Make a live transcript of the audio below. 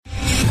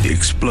The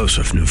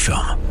explosive new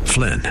film,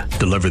 Flynn,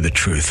 deliver the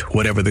truth,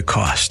 whatever the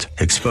cost,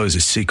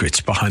 exposes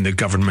secrets behind the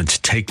government's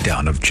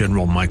takedown of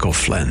General Michael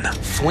Flynn.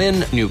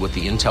 Flynn knew what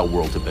the intel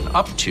world had been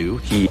up to.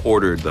 He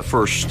ordered the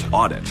first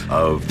audit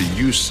of the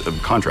use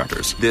of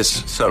contractors.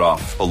 This set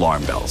off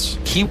alarm bells.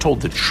 He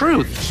told the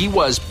truth. He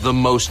was the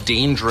most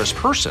dangerous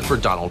person for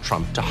Donald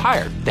Trump to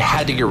hire. They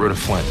had to get rid of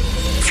Flynn.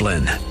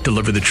 Flynn,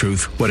 deliver the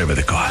truth, whatever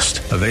the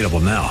cost. Available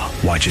now.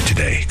 Watch it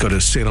today. Go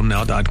to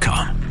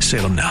salemnow.com.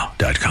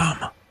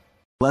 salemnow.com.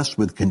 Blessed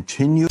with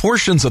continued.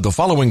 Portions of the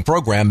following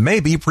program may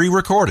be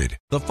pre-recorded.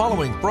 The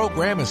following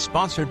program is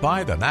sponsored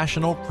by the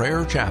National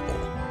Prayer Chapel.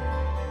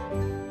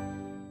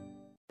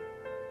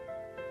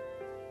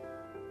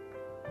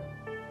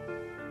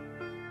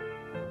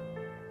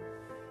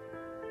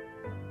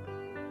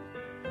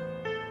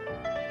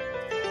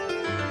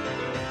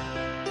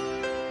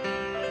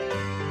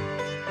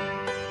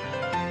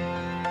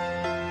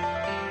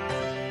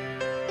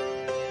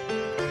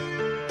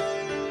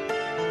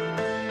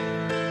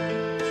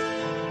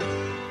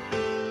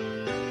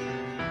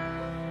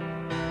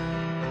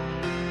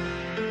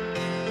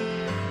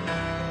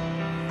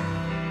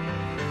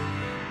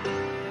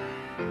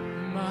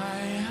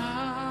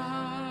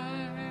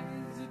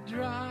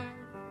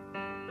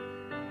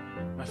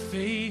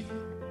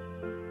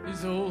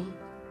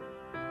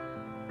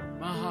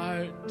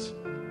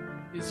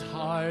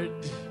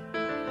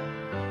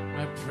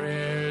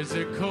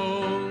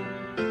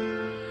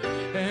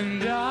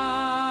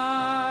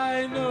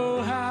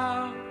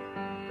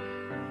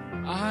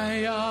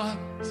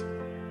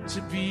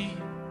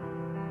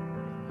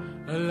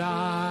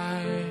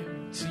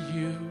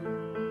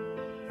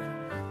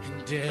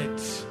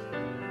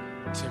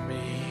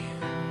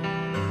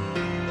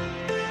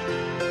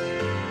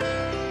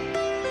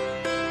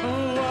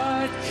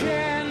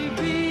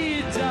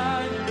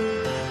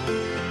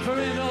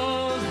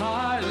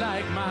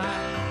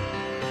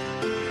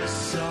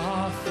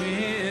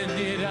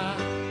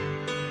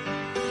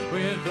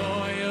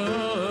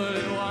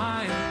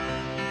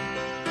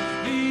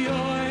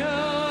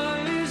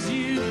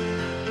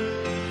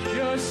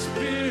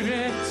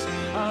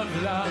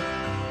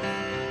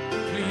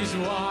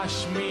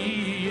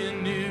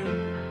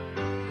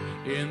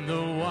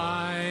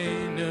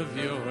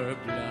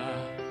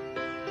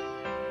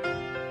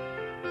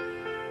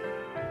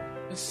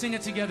 Sing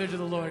it together to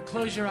the Lord.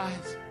 Close your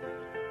eyes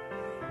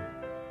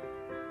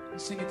and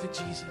sing it to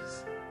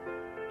Jesus.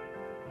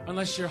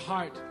 Unless your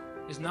heart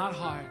is not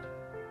hard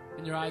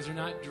and your eyes are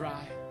not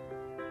dry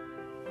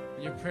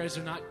and your prayers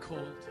are not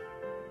cold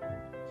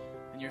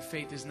and your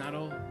faith is not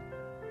old.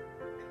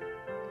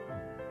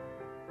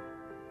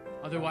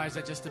 Otherwise,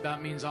 that just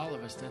about means all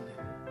of us, doesn't it?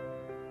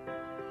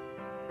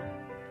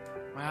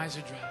 My eyes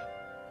are dry.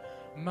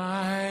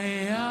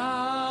 My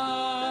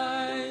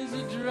eyes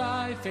are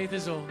dry. Faith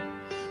is old.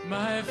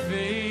 My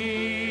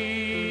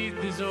faith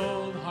is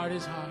old, heart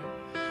is hard.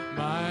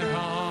 My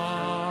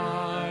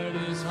heart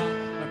is hard.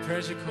 My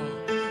prayers are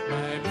cold.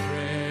 My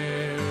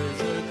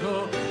prayers are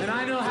cold. And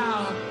I know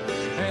how.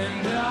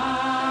 And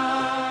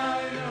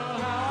I know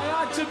how I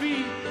ought to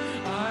be.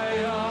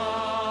 I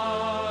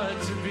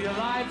ought to be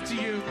alive to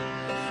you.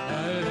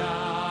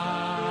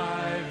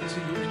 Alive to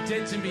you. And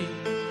dead to me.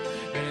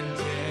 And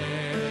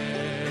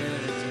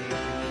dead to me.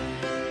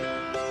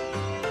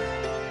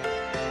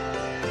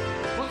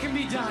 What can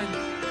be done?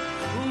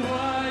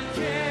 What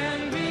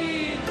can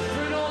be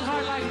for an old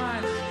heart like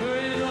mine? For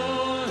an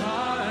old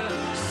heart,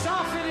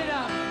 soften it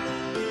up.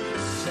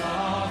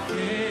 Soften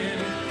it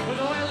with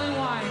oil and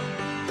wine.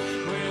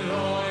 With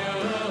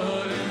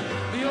oil and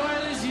the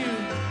oil is you.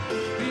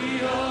 The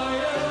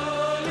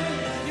oil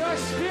is your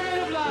spirit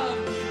of love.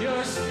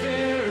 Your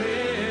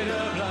spirit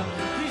of love.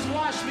 Please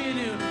wash me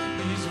anew.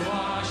 Please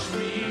wash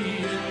me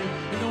anew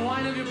in the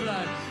wine of your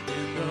blood.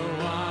 In the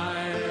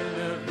wine of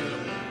your blood.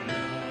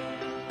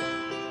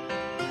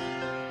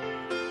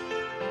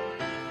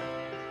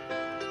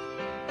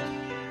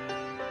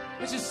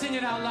 Let's just sing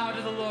it out loud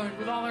to the Lord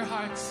with all our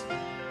hearts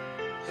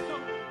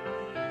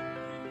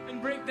and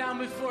break down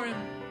before Him.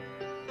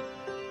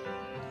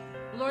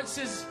 The Lord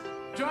says,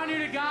 draw near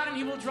to God and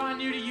He will draw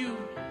near to you.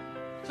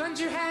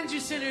 Cleanse your hands, you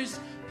sinners.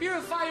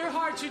 Purify your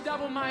hearts, you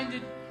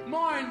double-minded.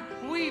 Mourn,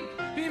 weep,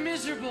 be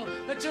miserable.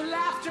 Let your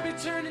laughter be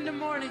turned into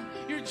mourning,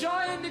 your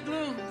joy into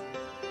gloom.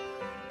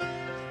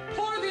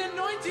 Pour the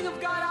anointing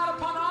of God out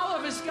upon all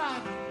of us, God,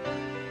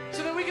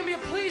 so that we can be a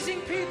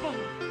pleasing people.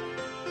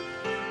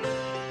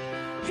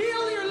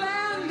 Heal your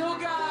land, oh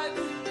God.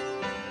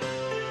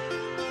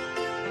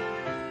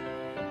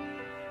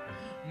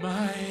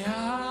 My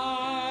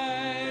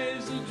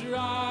eyes are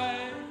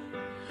dry.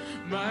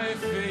 My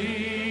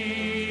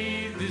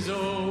faith is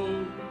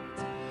old.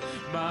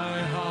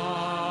 My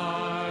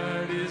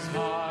heart is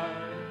hard.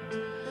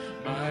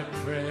 My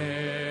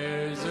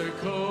prayers are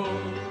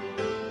cold.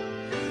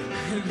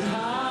 And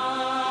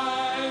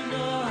I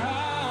know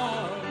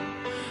how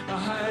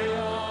I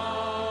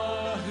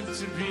ought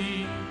to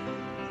be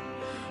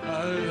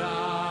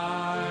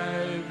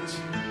alive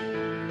to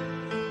you.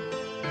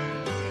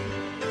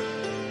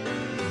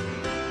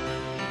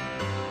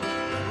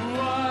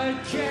 What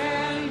can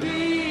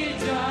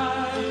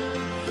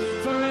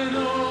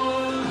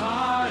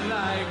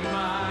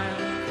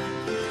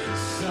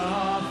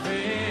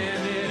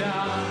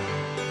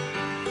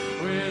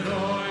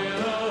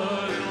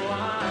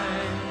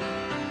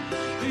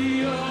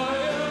The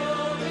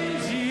oil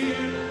is you,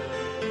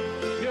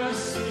 your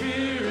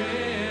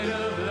spirit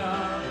of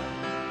love.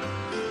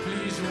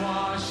 Please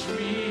wash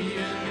me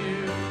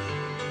anew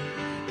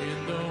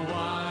in the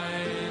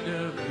wine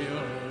of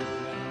your love.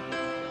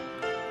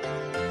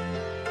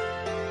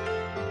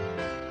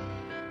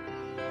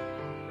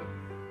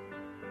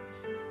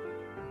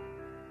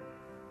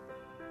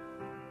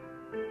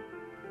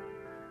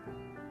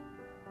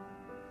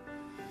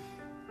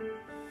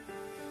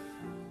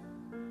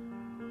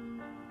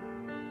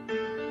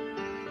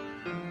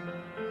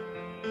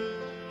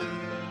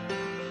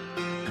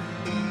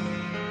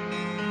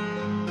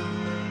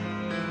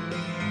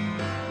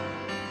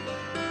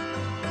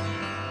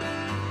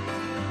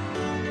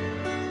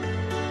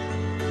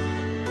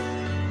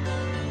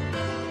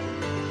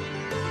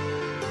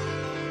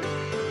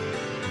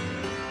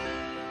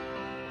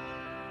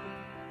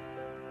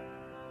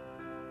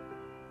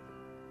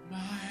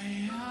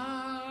 My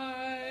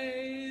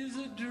eyes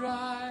are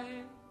dry,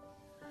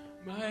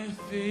 my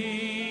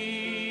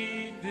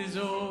faith is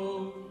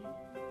old,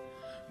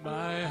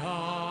 my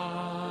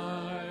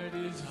heart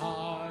is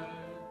hard,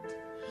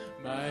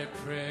 my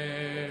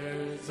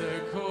prayers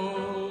are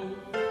cold,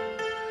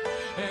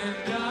 and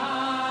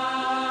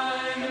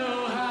I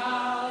know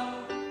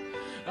how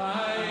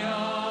I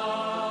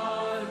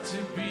ought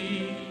to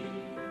be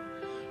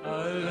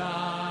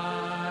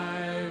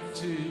alive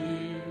to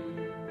you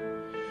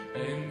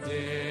and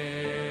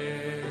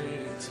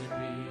dead to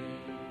me.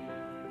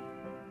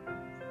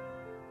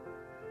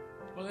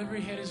 While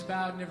every head is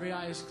bowed and every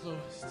eye is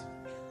closed,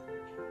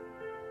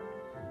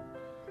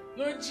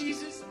 Lord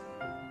Jesus,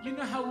 you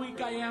know how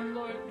weak I am,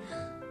 Lord.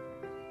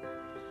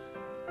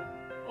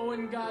 Oh,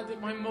 and God, that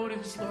my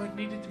motives, Lord,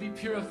 needed to be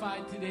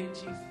purified today,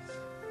 Jesus.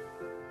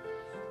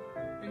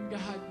 And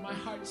God, my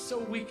heart's so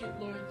wicked,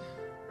 Lord.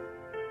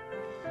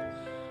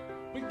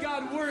 But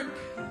God, work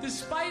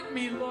despite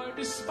me, Lord,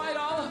 despite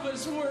all of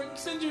us, work.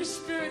 Send your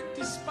Spirit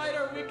despite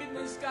our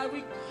wickedness, God.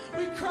 We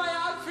cry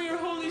out for your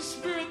Holy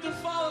Spirit to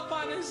fall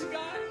upon us,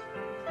 God.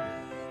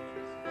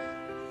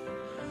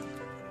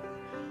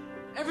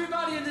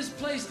 Everybody in this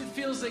place that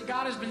feels that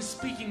God has been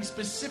speaking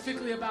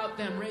specifically about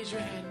them, raise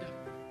your hand up.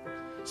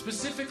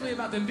 Specifically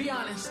about them, be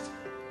honest.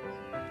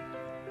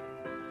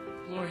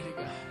 Glory to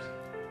God.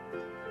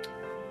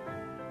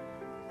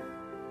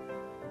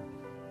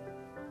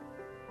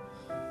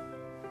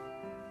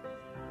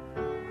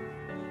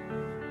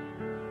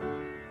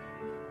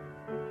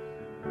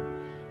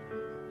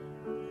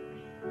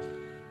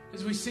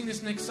 As we sing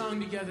this next song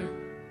together,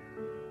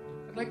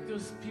 I'd like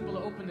those people to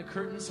open the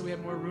curtains so we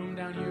have more room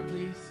down here,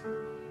 please.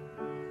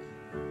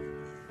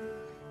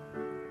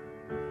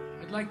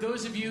 I'd like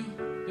those of you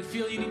that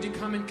feel you need to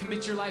come and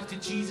commit your life to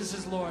Jesus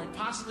as Lord,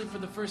 possibly for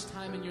the first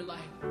time in your life.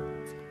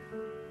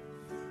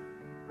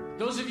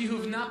 Those of you who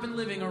have not been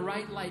living a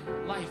right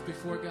life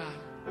before God.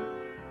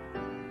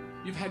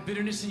 You've had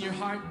bitterness in your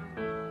heart.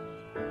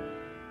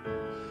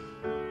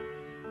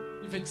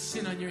 You've had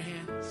sin on your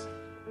hands.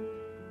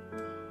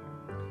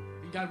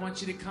 And God wants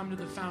you to come to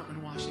the fountain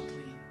and wash it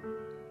clean.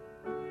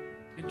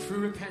 In true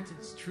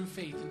repentance, true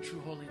faith, and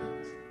true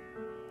holiness.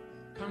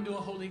 Come to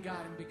a holy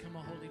God and become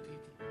a holy people.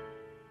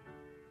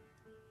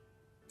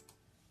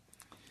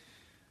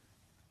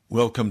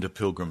 Welcome to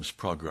Pilgrim's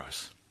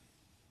Progress.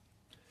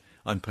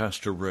 I'm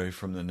Pastor Ray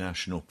from the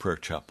National Prayer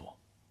Chapel.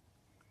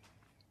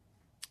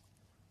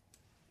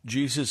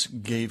 Jesus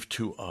gave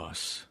to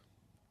us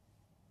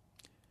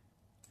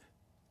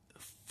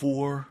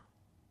 4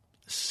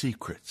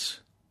 secrets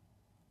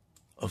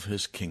of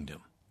his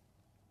kingdom.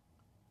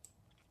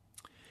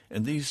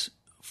 And these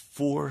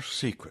 4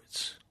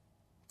 secrets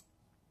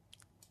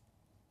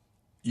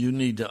you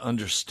need to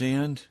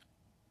understand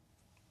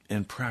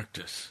and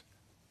practice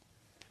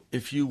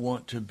if you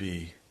want to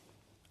be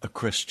a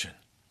Christian.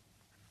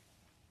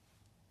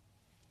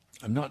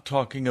 I'm not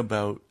talking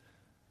about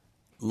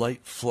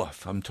light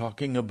fluff. I'm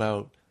talking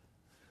about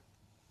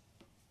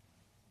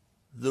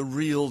the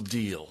real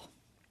deal,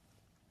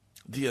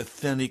 the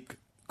authentic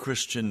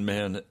Christian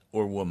man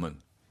or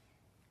woman.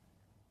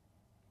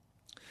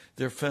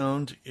 They're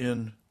found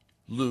in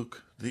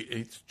Luke, the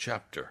 8th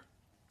chapter.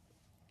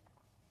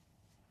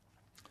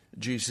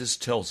 Jesus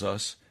tells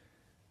us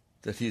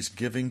that he's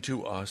giving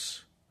to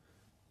us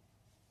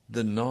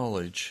the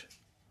knowledge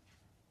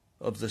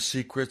of the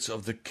secrets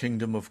of the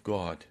kingdom of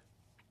God.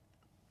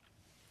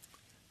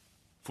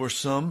 For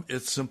some,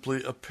 it's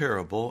simply a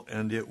parable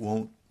and it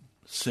won't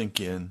sink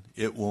in.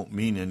 It won't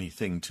mean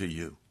anything to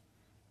you.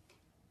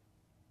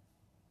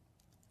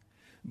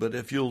 But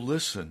if you'll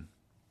listen,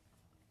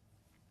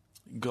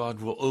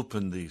 God will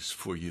open these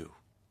for you.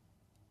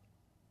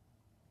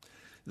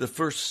 The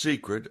first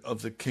secret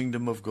of the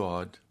kingdom of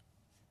God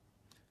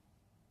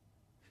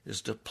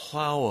is to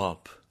plow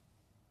up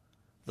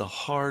the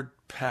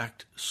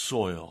hard-packed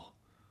soil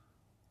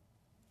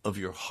of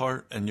your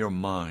heart and your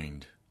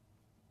mind.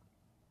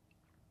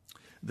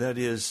 That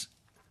is,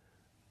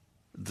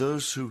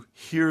 those who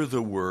hear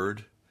the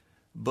word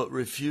but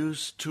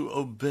refuse to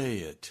obey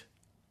it.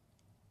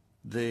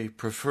 They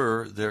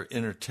prefer their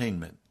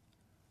entertainment.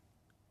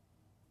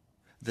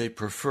 They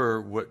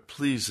prefer what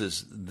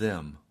pleases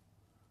them.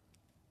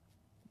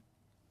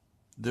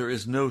 There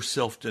is no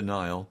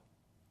self-denial.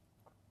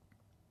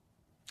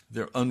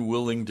 They're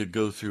unwilling to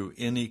go through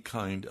any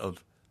kind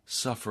of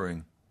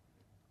suffering.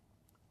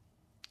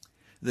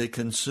 They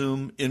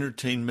consume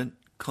entertainment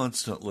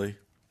constantly.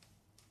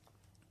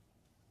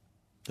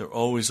 They're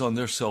always on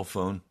their cell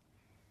phone.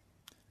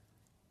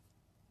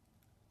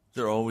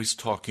 They're always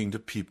talking to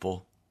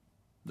people.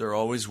 They're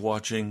always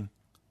watching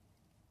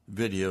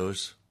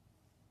videos.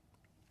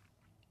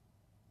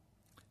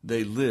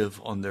 They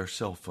live on their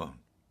cell phone,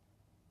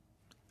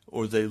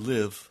 or they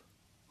live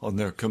on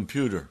their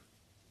computer.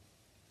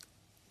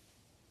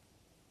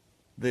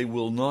 They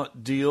will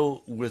not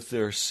deal with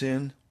their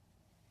sin,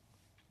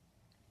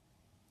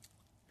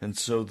 and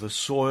so the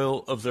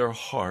soil of their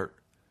heart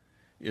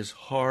is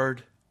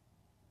hard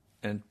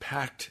and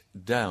packed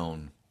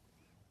down.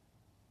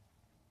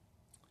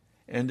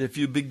 And if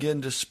you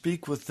begin to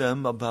speak with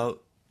them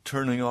about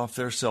turning off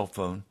their cell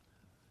phone,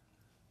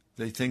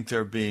 they think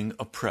they're being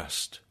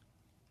oppressed.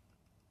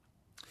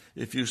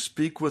 If you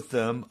speak with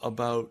them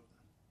about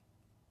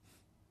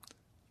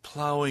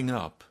plowing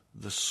up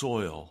the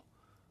soil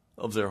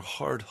of their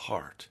hard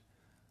heart,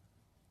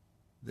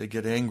 they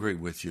get angry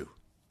with you.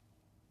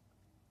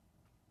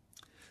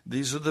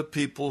 These are the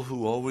people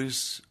who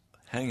always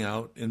hang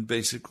out in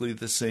basically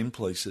the same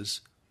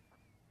places.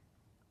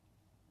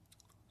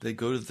 They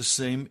go to the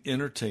same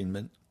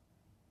entertainment.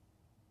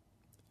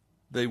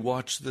 They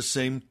watch the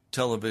same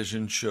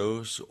television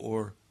shows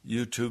or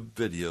YouTube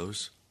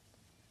videos.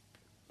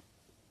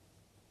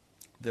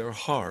 Their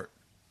heart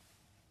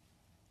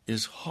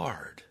is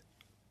hard.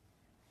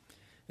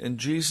 And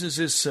Jesus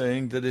is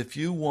saying that if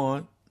you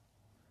want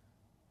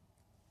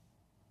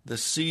the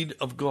seed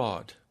of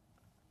God,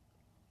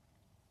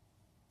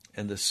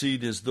 and the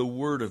seed is the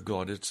Word of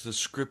God, it's the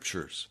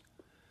Scriptures.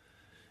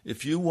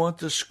 If you want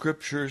the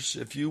Scriptures,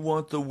 if you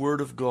want the Word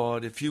of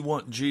God, if you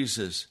want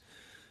Jesus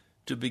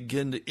to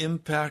begin to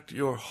impact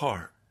your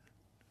heart,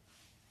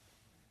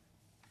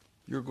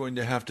 you're going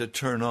to have to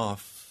turn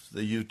off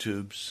the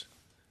YouTubes,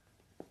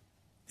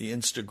 the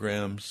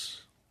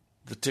Instagrams,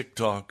 the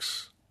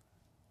TikToks.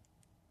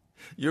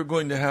 You're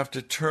going to have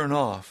to turn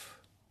off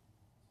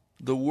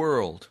the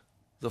world,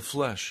 the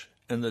flesh,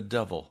 and the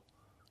devil.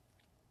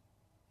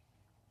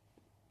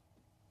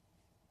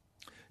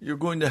 You're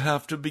going to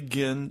have to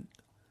begin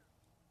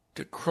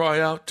to cry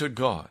out to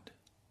God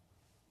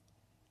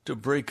to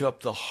break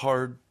up the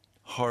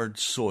hard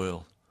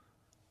soil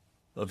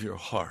of your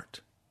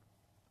heart.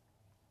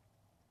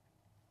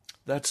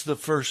 That's the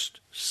first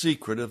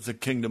secret of the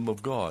kingdom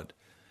of God.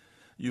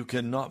 You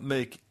cannot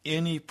make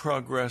any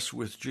progress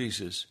with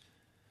Jesus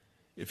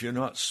if you're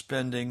not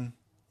spending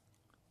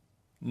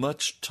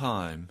much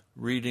time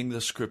reading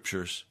the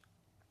Scriptures,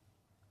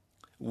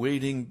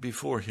 waiting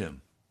before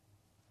Him.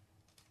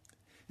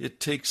 It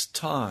takes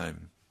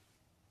time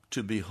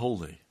to be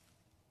holy.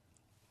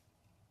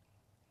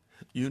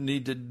 You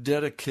need to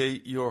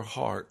dedicate your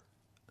heart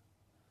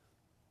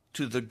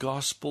to the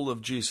gospel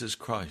of Jesus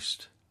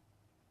Christ,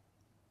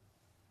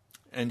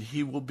 and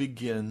He will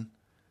begin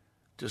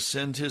to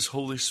send His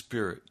Holy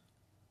Spirit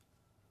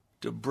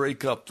to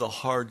break up the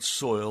hard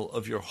soil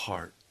of your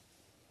heart.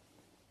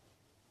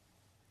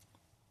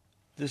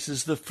 This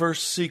is the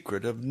first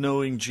secret of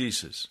knowing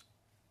Jesus.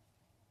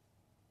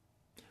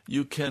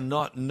 You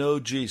cannot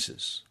know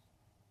Jesus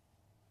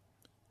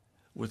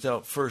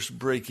without first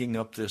breaking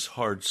up this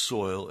hard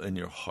soil in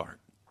your heart.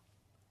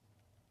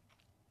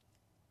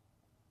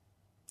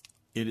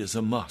 It is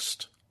a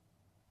must.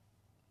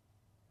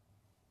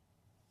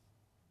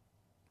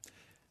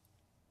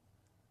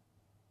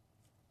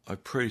 I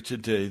pray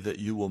today that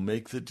you will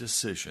make the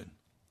decision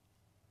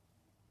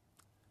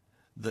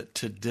that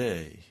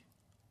today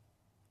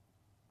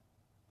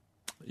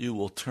you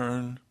will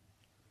turn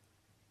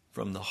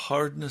from the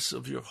hardness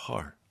of your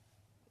heart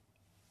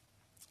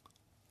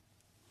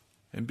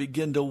and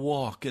begin to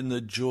walk in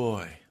the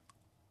joy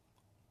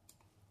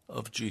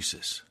of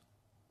Jesus.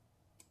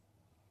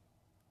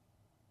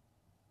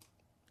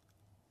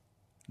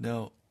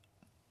 Now,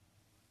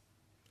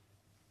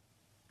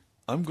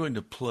 I'm going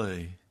to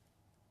play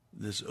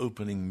this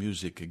opening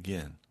music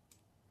again.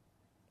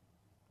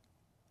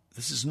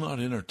 This is not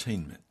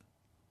entertainment.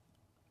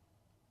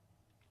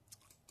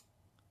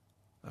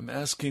 I'm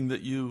asking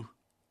that you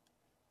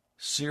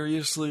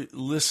seriously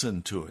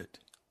listen to it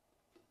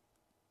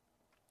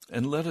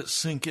and let it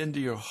sink into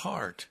your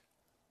heart.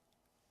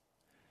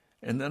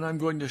 And then I'm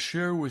going to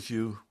share with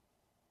you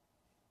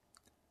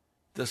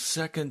the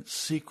second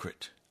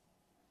secret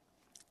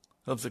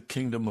of the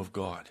kingdom of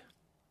God.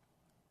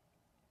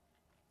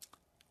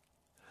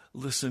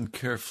 Listen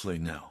carefully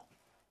now.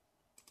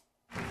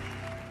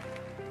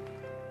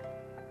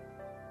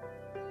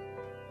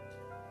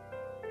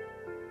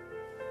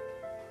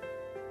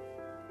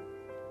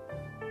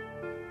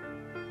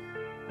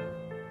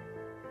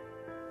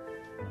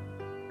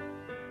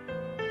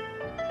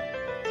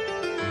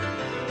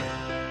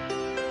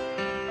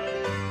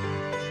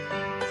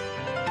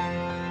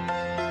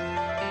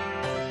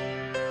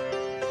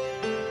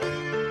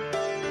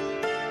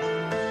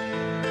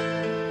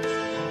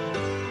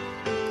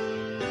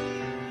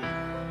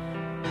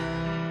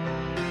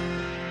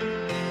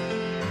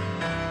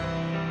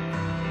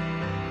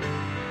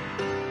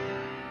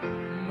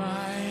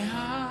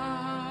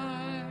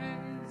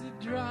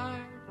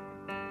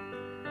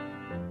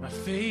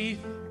 faith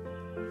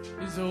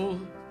is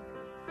old.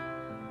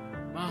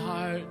 My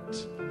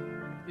heart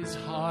is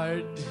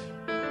hard.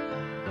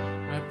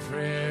 My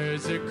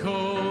prayers are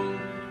cold.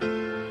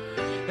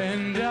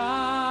 And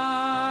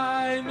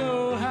I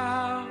know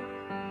how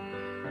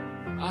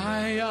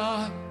I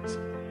ought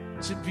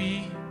to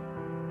be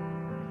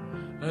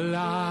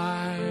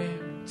alive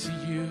to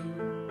you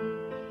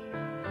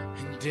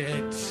and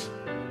dead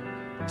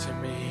to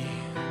me.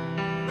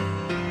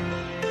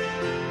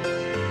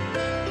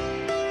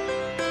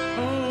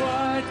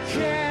 What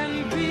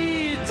can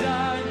be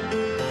done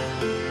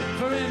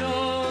for an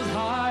old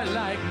heart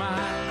like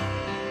mine?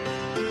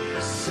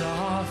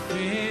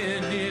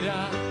 Soften it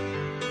up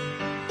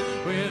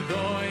with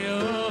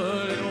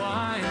oil and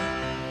wine.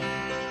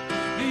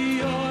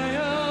 The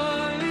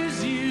oil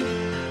is you,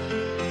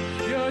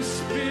 your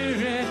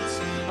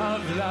spirit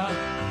of love.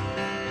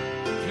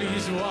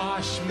 Please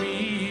wash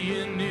me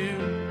anew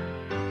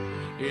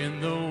in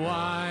the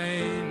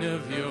wine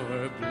of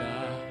your blood.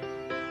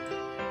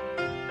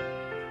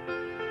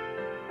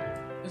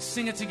 Let's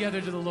sing it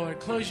together to the Lord.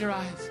 Close your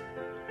eyes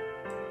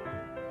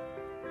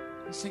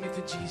and sing it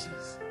to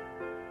Jesus.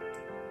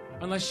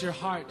 Unless your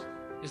heart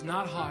is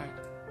not hard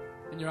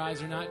and your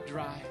eyes are not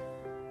dry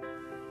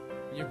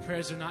and your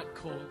prayers are not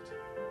cold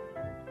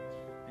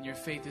and your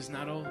faith is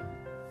not old.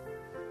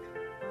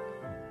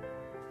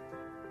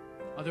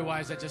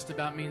 Otherwise, that just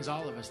about means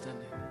all of us,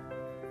 doesn't it?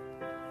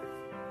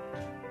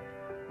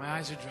 My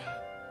eyes are dry.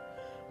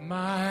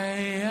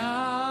 My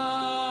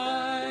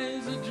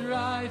eyes are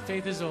dry.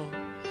 Faith is old.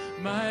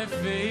 My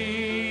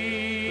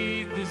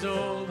faith is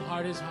old.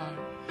 Heart is hard.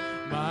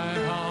 My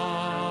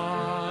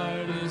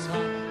heart is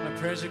hard. My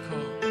prayers are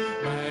cold.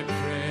 My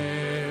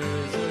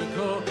prayers are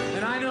cold.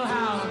 And I know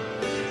how.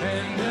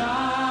 And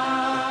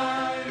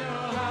I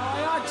know how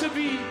I ought to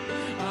be.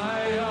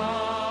 I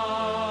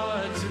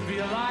ought to be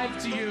alive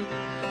to you.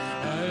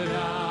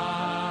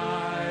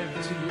 Alive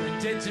to you.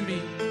 And dead to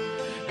me.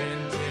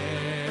 And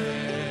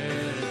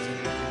dead to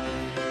me.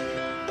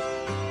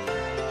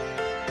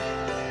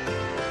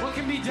 What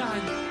can be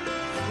done?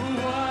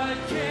 What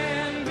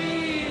can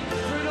be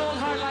for an old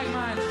heart like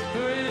mine?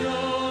 For an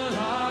old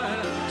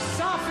heart,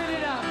 soften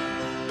it up.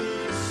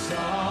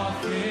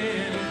 Soften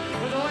it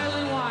with oil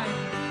and wine.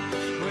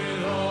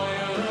 With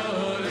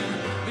oil and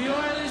the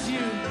oil is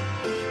you.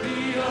 The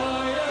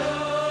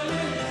oil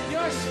is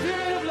your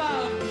spirit of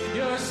love.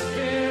 Your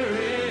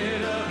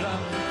spirit of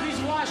love. Please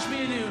wash me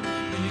anew.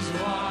 Please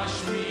wash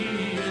me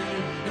anew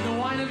in the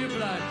wine of your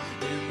blood.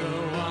 In the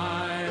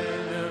wine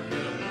of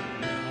your blood.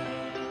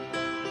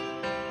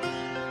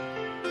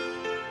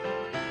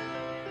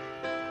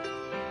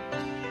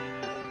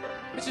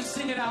 Let's just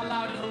sing it out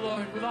loud to the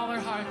Lord with all our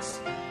hearts.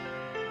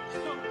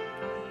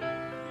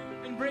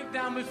 And break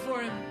down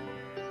before Him.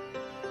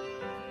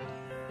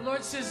 The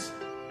Lord says,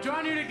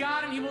 draw near to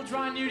God and He will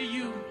draw near to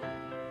you.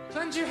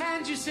 Cleanse your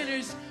hands, you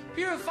sinners.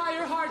 Purify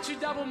your hearts, you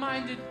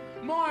double-minded.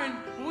 Mourn,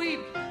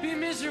 weep, be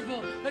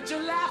miserable. Let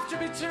your laughter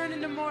be turned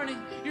into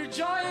mourning, your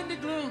joy into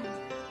gloom.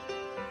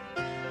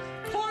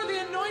 Pour the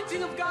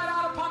anointing of God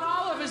out upon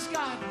all of us,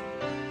 God,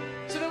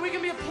 so that we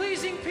can be a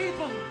pleasing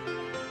people.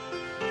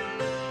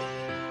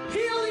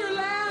 Heal your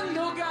land,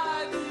 oh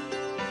God.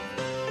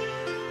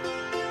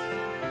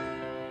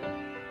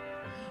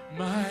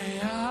 My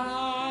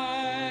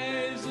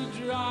eyes are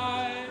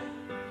dry,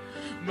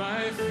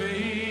 my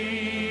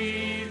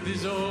faith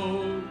is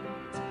old,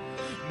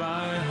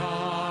 my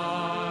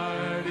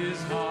heart is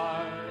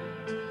hard,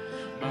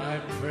 my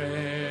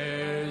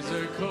prayers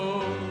are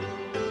cold,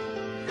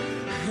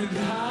 and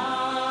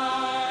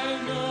I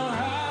know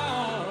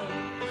how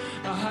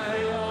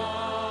I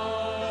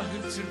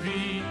ought to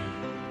be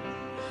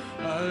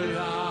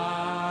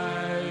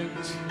alive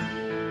to you.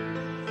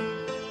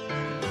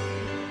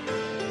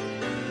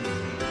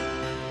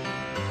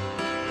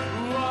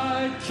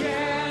 What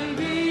can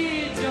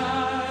be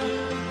done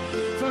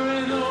for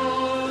an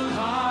old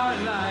heart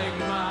like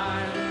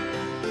mine?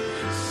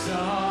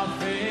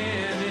 Soften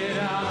it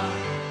up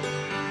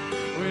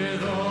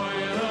with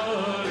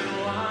oil and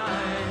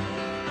wine.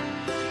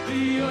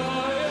 The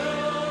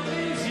oil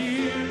is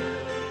you,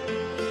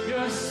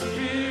 your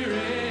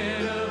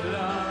spirit of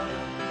love.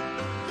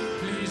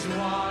 Please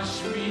wash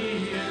me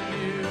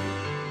anew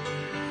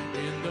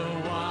in the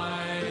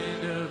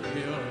wine of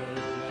your blood.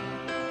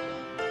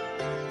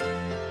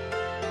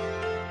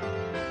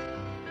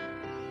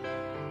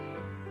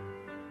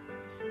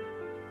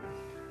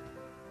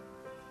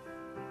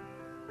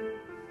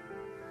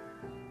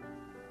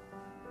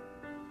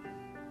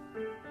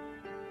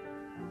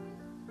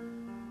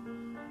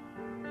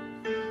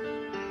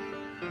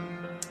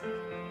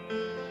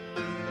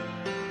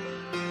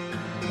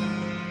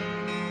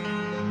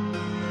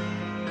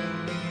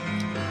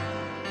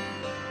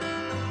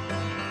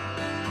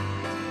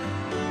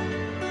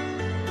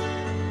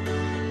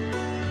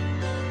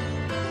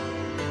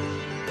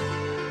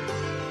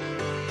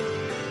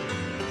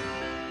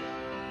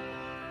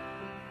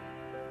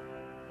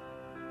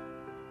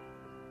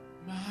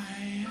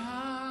 My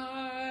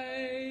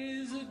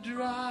eyes are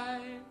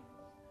dry,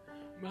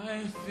 my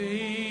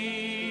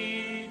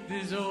faith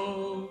is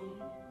old.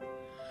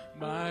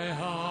 My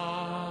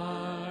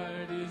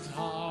heart is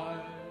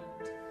hard.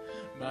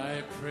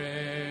 My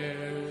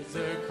prayers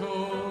are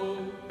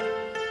cold.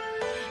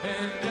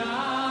 And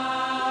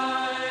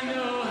I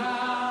know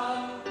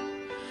how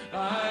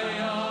I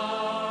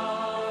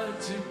ought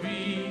to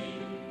be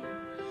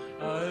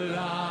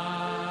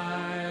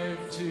alive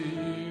to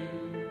you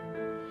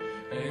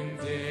and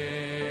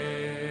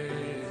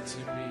dead to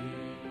me.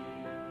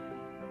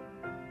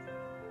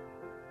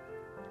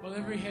 While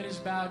every head is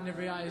bowed and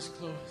every eye is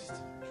closed,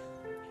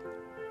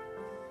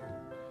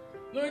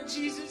 Lord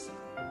Jesus,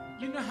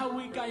 you know how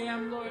weak I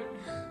am, Lord.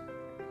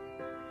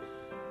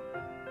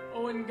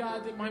 Oh, and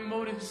God, that my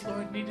motives,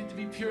 Lord, needed to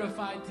be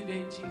purified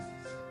today, Jesus.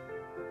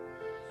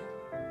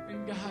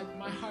 And God,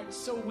 my heart's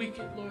so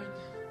wicked, Lord.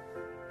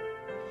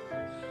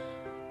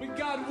 But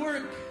God,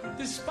 work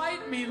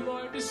despite me,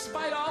 Lord,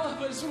 despite all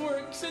of us,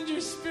 work. Send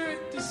your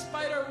Spirit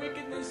despite our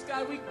wickedness,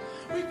 God. We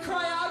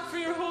cry out for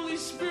your Holy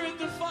Spirit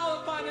to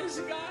fall upon us,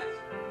 God.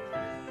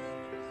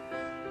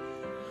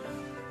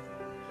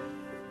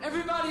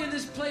 Everybody in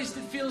this place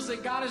that feels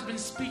that God has been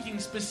speaking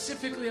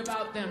specifically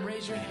about them,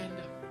 raise your hand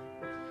up.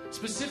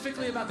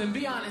 Specifically about them,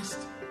 be honest.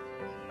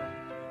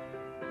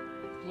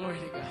 Glory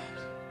to God.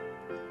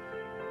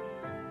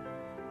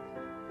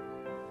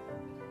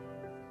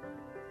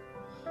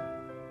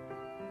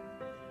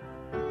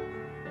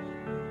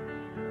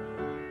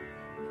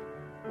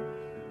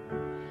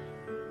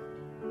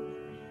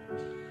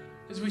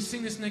 As we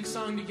sing this next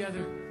song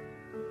together,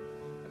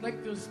 I'd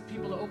like those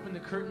people to open the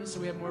curtains so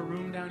we have more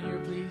room down here,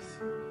 please.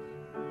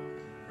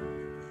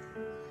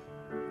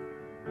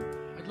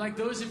 I'd like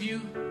those of you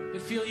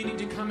that feel you need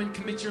to come and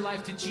commit your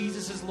life to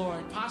Jesus as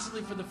Lord,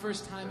 possibly for the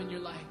first time in your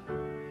life.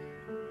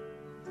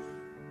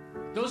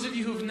 Those of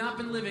you who have not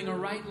been living a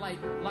right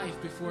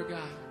life before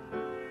God.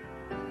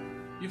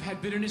 You've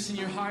had bitterness in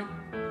your heart.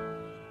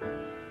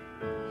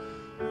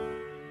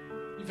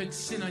 You've had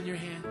sin on your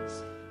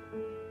hands.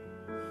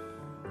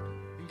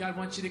 And God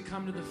wants you to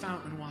come to the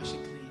fountain and wash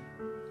it clean.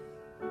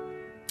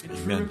 In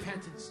true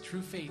repentance,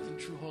 true faith, and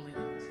true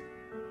holiness.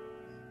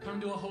 Come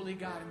to a holy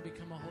God and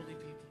become a holy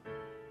people.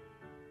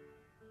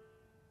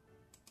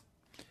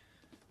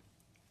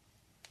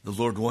 The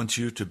Lord wants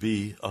you to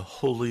be a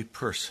holy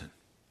person.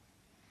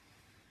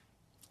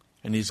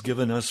 And He's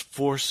given us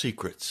 4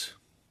 secrets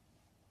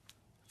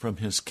from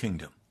His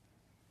kingdom.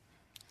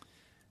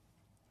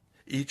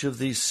 Each of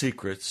these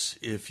secrets,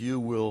 if you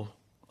will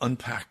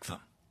unpack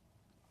them,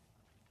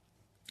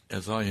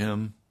 as I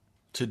am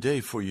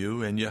today for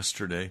you and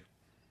yesterday,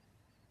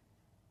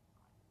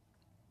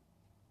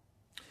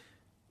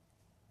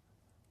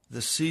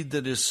 the seed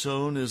that is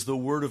sown is the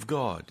Word of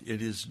God.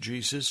 It is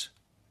Jesus.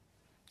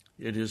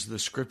 It is the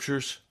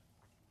Scriptures.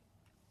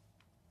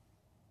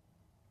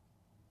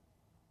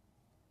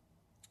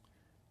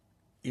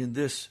 In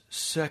this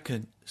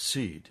second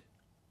seed,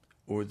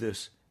 or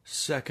this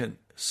second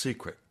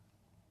secret,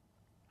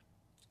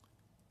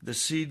 the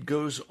seed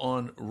goes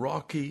on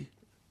rocky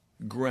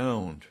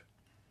ground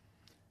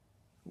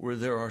where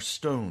there are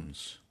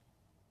stones.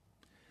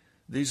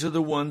 These are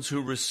the ones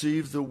who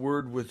receive the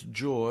word with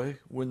joy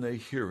when they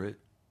hear it,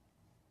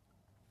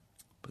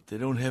 but they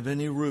don't have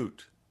any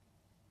root.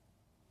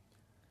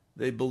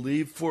 They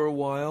believe for a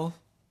while,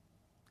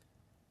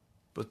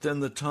 but then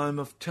the time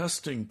of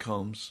testing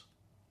comes,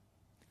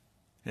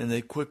 and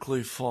they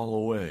quickly fall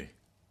away.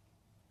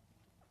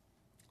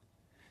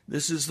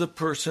 This is the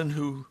person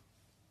who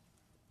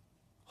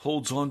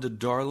holds on to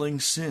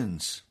darling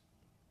sins.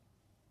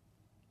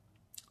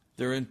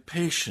 They're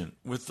impatient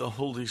with the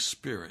Holy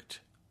Spirit.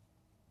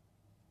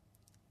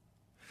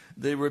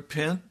 They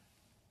repent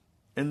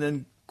and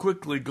then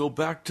quickly go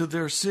back to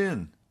their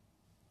sin.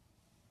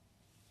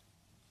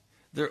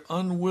 They're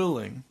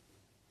unwilling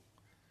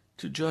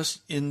to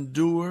just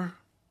endure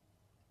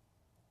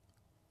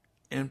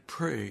and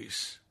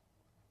praise.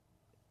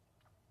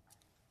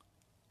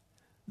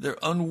 They're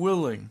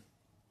unwilling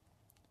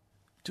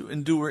to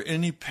endure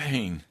any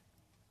pain.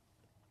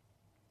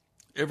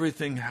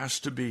 Everything has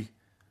to be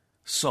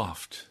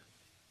soft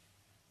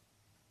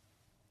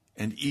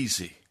and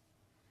easy.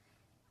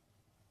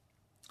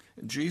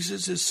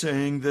 Jesus is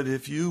saying that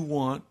if you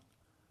want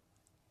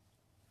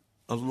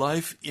a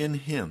life in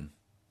Him,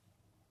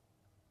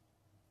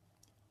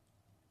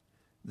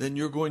 then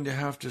you're going to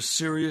have to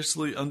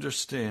seriously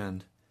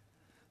understand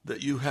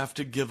that you have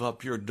to give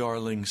up your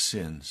darling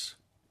sins.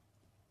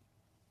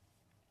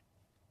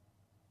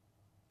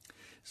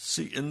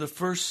 See, in the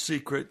first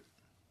secret,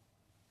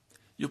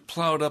 you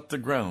plowed up the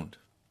ground.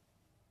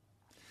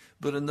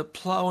 But in the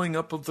plowing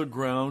up of the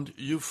ground,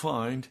 you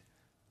find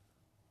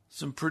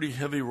some pretty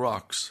heavy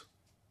rocks.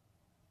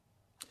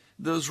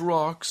 Those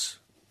rocks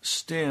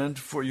stand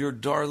for your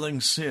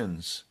darling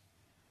sins,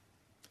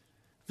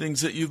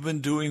 things that you've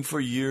been doing for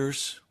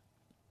years,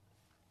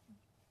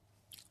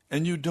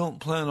 and you don't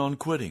plan on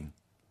quitting.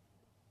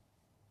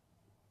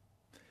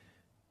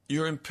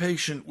 You're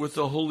impatient with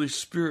the Holy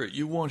Spirit.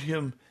 You want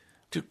Him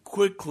to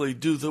quickly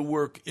do the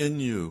work in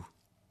you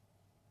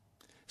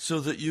so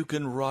that you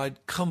can ride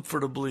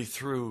comfortably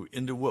through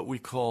into what we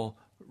call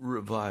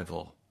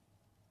revival.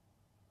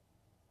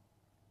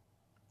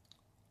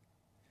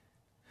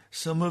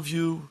 Some of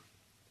you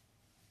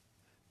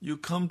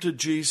come to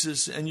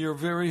Jesus and you're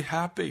very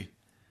happy.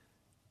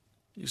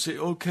 You say,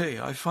 okay,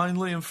 I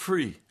finally am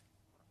free.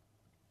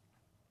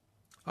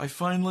 I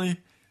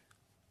finally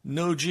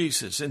know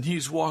Jesus and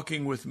He's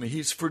walking with me.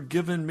 He's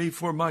forgiven me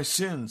for my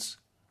sins.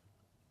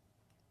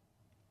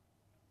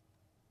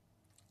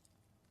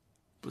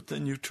 But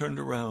then you turned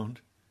around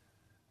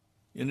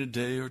in a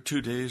day or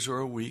 2 days or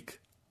a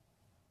week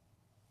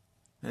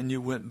and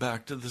you went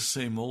back to the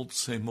same old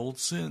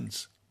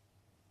sins.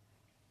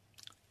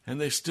 And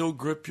they still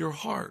grip your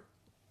heart.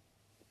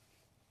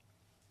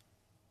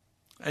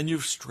 And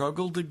you've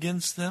struggled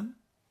against them,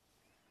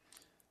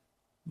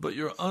 but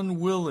you're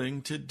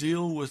unwilling to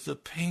deal with the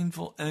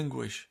painful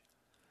anguish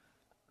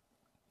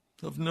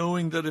of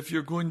knowing that if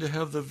you're going to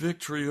have the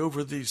victory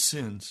over these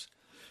sins,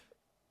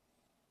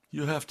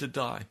 you have to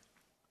die.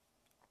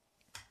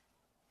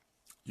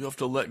 You have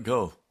to let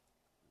go.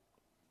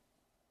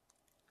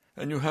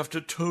 And you have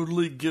to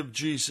totally give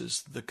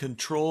Jesus the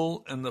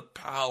control and the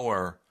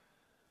power.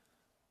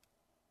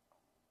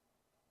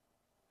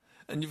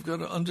 And you've got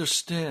to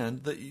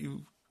understand that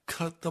you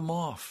cut them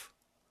off.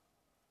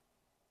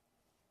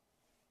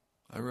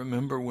 I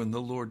remember when the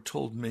Lord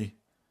told me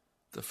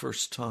the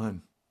first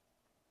time,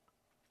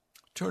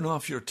 turn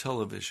off your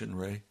television,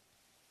 Ray.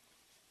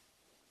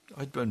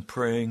 I'd been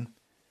praying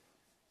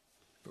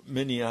for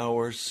many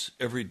hours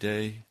every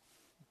day.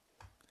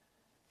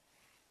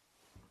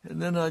 And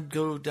then I'd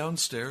go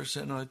downstairs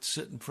and I'd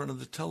sit in front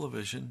of the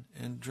television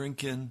and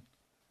drink in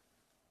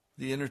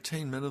the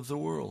entertainment of the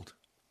world.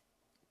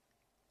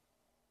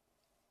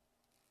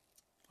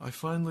 I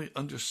finally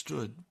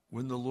understood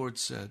when the Lord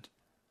said,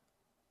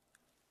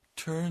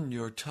 turn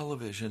your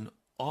television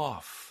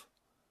off.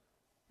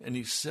 And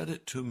He said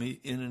it to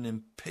me in an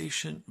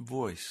impatient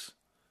voice.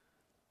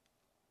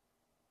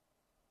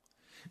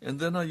 And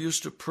then I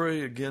used to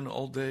pray again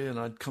all day, and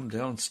I'd come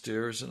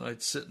downstairs and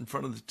I'd sit in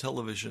front of the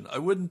television. I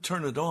wouldn't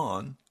turn it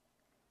on.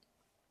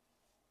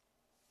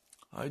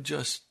 I'd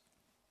just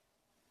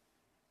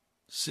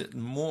sit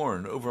and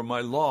mourn over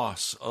my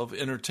loss of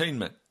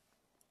entertainment.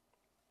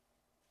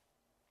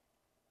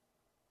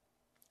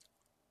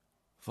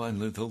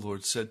 Finally, the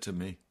Lord said to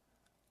me,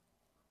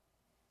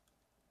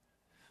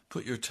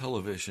 put your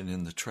television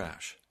in the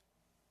trash.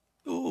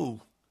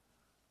 Ooh,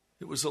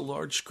 it was a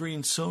large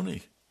screen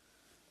Sony.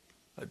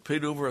 I'd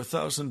paid over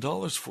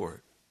 $1,000 for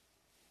it.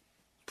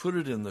 Put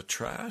it in the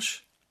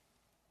trash?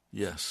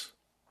 Yes.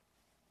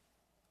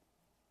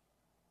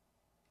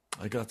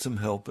 I got some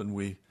help and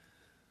we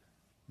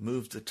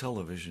moved the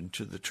television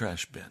to the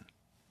trash bin.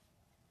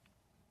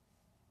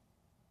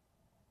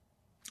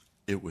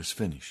 It was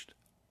finished.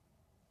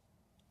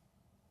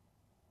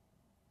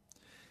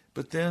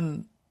 But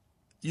then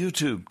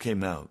YouTube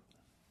came out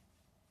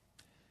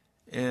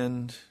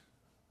and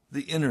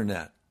the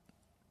internet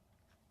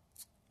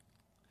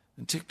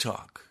and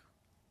TikTok,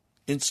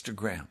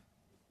 Instagram,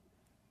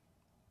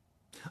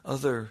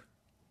 other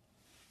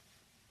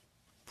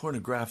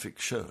pornographic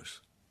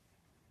shows.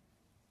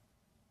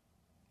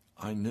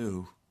 I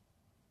knew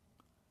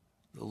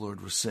the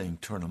Lord was saying,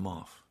 turn them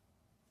off.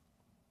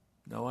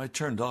 Now, I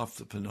turned off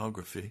the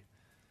pornography.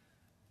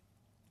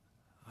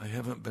 I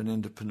haven't been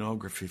into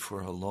pornography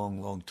for a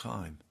long, long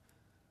time.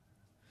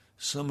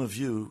 Some of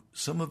you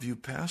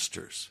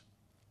pastors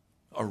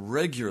are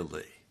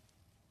regularly,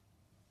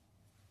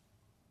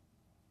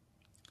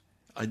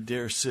 I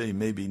dare say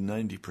maybe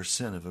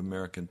 90% of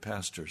American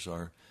pastors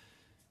are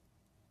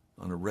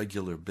on a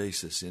regular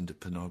basis into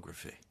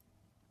pornography.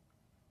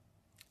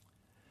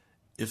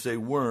 If they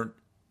weren't,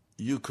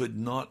 you could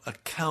not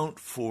account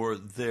for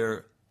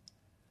their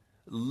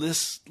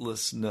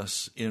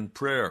listlessness in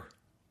prayer.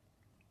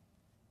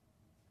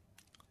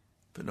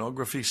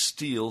 Pornography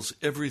steals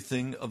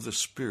everything of the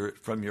Spirit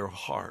from your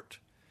heart,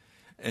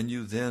 and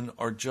you then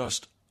are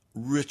just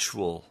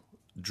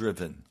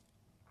ritual-driven.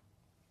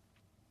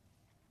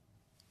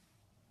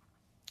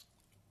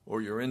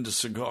 Or you're into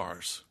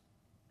cigars,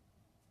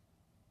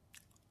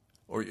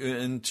 or you're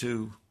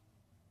into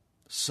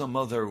some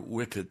other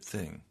wicked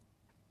thing.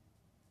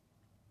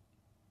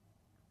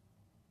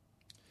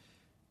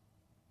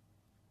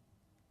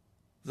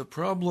 The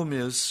problem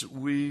is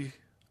we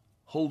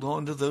hold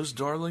on to those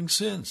darling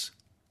sins.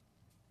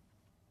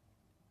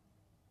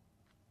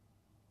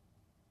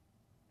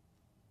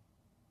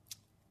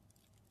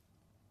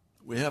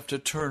 We have to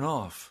turn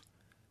off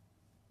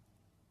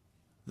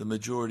the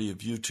majority of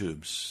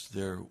YouTubes.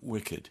 They're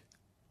wicked.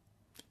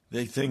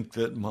 They think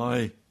that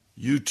my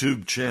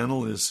YouTube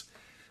channel is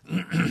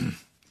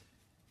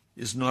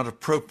not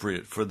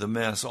appropriate for the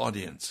mass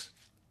audience.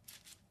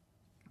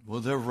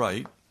 Well, they're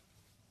right.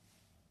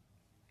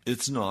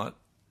 It's not.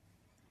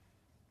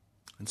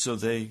 And so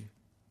they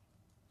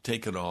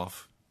take it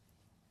off.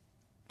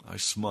 I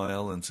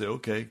smile and say,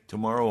 okay,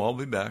 tomorrow I'll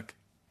be back.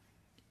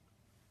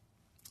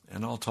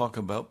 And I'll talk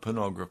about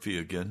pornography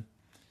again.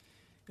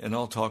 And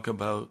I'll talk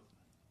about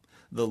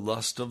the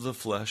lust of the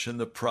flesh and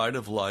the pride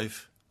of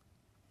life.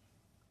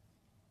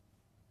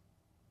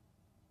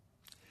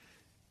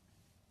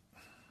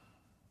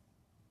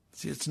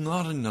 See, it's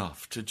not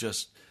enough to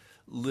just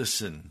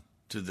listen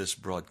to this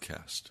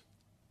broadcast.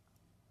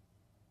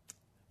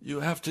 You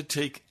have to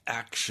take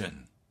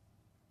action.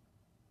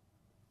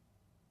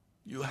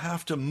 You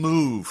have to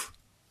move.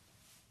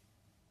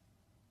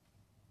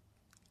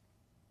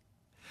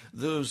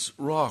 Those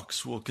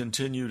rocks will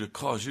continue to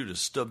cause you to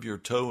stub your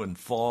toe and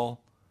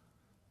fall.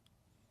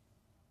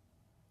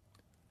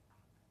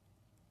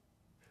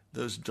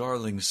 Those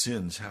darling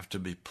sins have to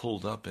be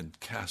pulled up and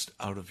cast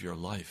out of your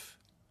life.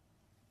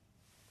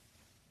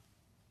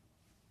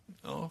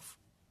 Oh,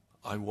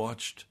 I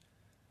watched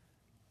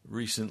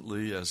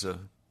recently as a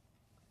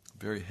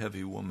very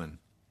heavy woman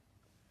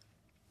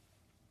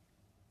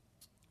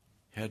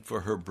had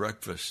for her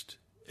breakfast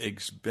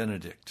eggs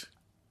Benedict.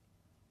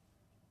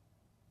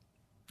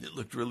 It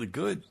looked really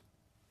good.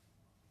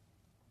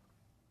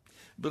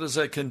 But as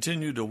I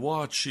continued to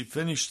watch, she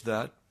finished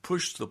that,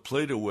 pushed the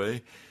plate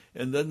away,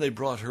 and then they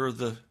brought her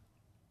the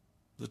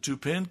 2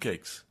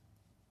 pancakes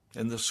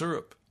and the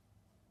syrup.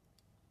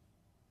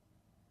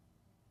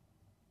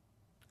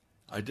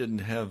 I didn't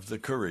have the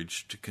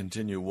courage to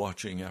continue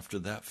watching after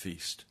that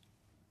feast.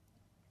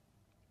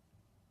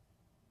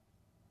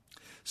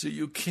 So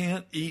you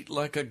can't eat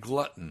like a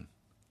glutton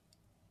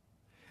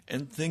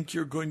and think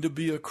you're going to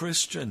be a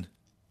Christian.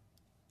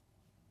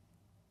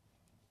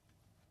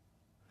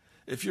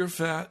 If you're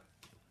fat,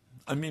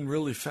 I mean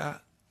really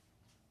fat,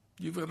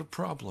 you've got a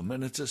problem,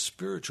 and it's a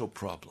spiritual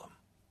problem.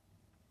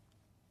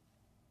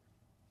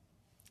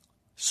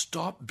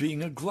 Stop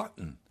being a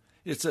glutton.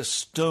 It's a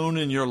stone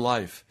in your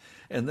life,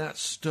 and that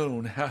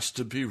stone has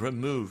to be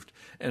removed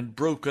and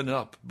broken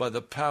up by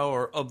the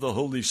power of the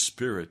Holy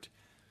Spirit.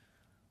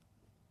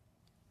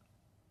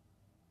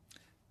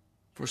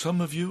 For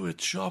some of you,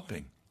 it's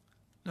shopping.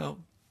 No,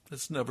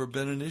 that's never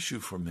been an issue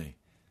for me.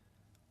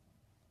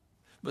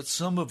 But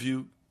some of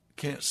you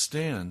can't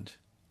stand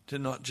to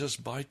not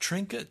just buy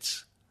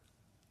trinkets.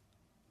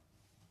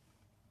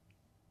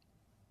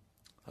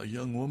 A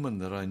young woman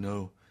that I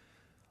know,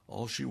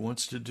 all she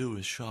wants to do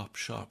is shop,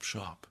 shop,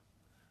 shop.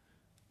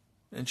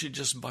 And she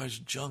just buys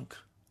junk.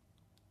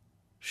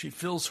 She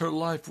fills her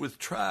life with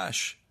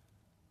trash.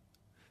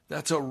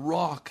 That's a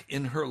rock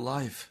in her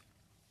life.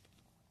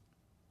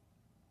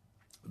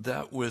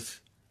 That with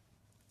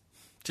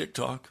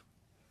TikTok.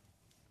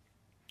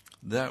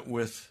 That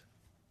with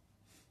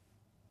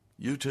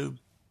YouTube.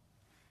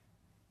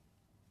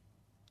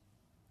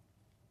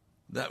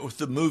 That with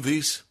the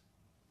movies.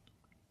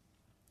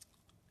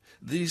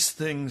 These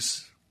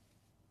things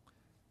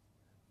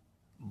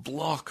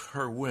block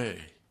her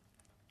way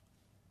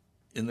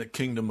in the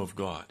kingdom of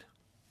God.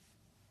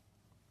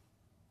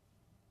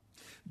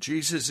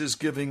 Jesus is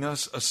giving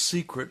us a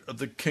secret of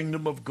the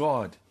kingdom of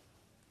God.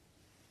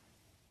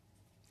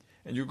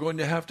 And you're going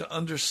to have to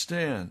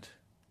understand.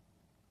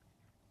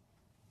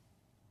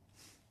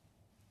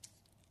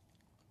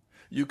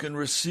 You can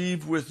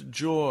receive with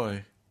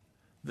joy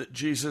that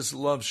Jesus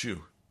loves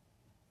you.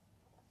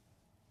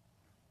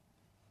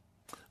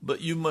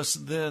 But you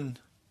must then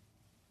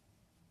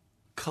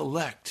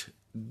collect,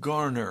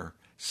 garner,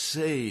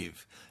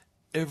 save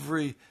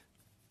every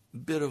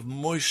bit of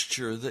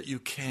moisture that you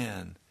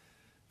can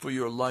for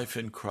your life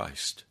in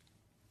Christ.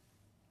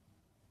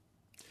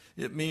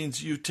 It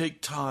means you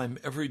take time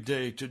every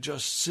day to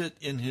just sit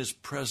in His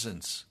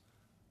presence.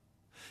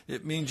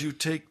 It means you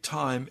take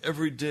time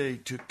every day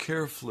to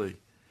carefully,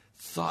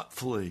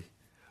 thoughtfully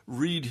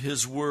read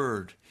His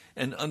Word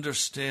and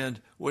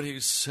understand what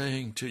He's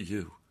saying to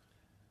you.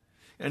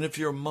 And if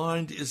your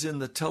mind is in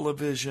the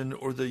television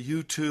or the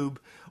YouTube,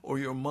 or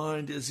your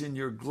mind is in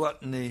your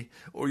gluttony,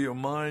 or your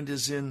mind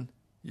is in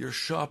your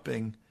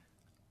shopping,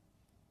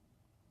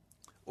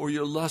 or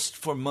your lust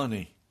for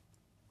money,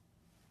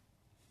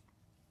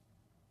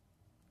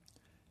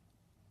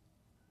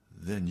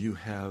 then you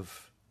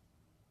have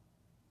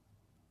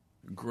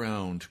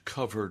ground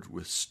covered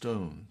with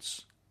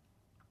stones.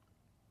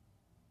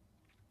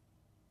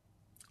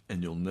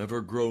 And you'll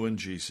never grow in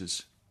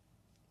Jesus.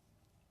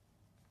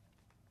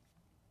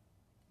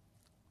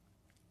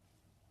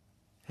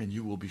 And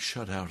you will be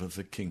shut out of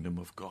the kingdom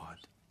of God.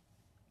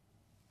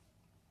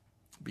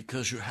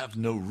 Because you have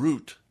no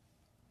root.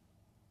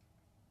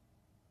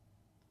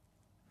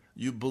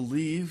 You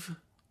believe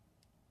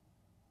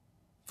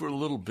for a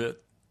little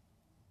bit.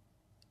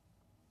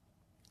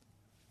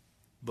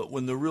 But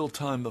when the real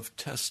time of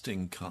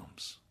testing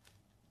comes,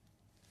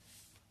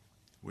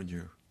 when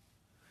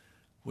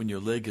your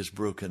leg is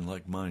broken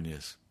like mine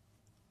is,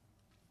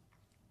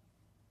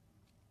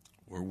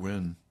 or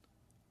when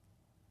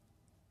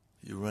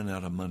you run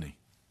out of money,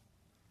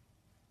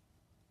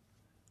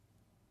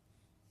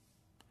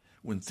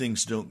 when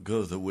things don't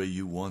go the way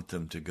you want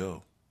them to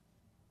go,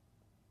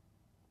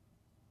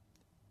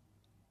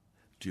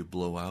 do you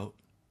blow out?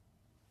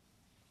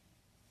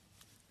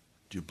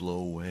 Do you blow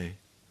away?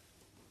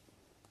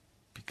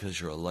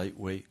 Because you're a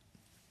lightweight?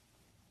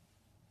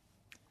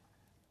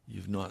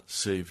 You've not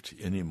saved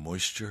any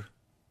moisture?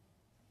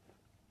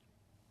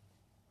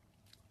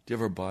 Do you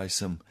ever buy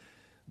some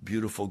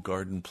beautiful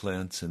garden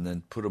plants and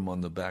then put them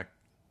on the back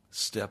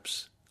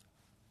steps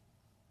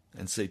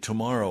and say,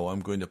 tomorrow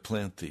I'm going to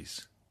plant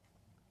these.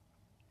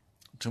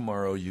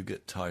 Tomorrow you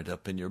get tied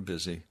up and you're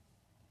busy.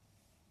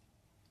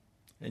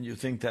 And you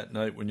think that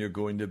night when you're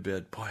going to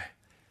bed, boy,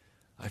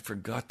 I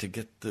forgot to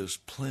get those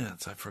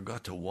plants. I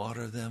forgot to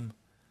water them.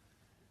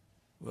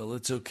 Well,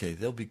 it's okay.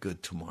 They'll be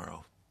good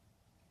tomorrow.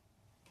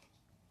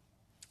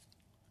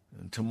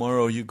 And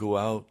tomorrow you go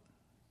out.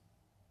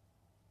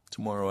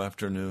 Tomorrow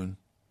afternoon,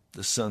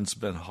 the sun's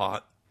been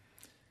hot.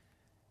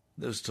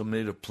 Those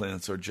tomato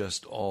plants are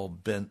just all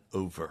bent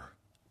over.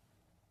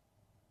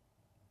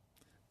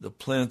 The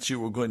plants you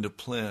were going to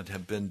plant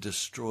have been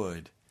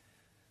destroyed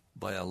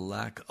by a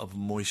lack of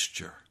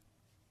moisture.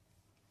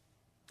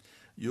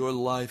 Your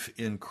life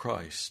in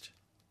Christ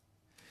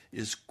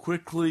is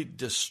quickly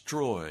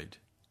destroyed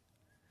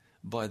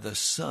by the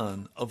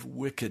sun of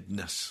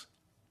wickedness,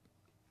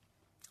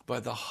 by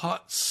the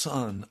hot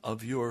sun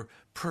of your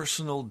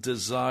personal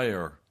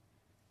desire,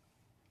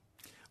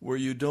 where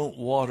you don't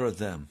water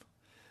them,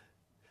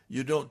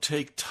 you don't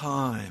take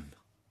time.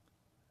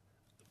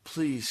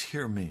 Please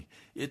hear me.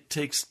 It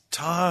takes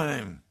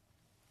time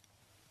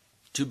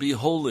to be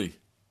holy.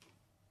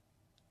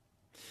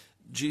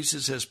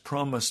 Jesus has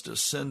promised to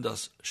send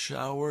us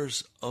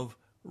showers of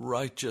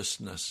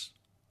righteousness.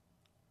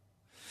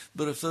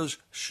 But if those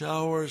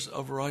showers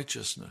of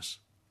righteousness,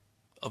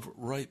 of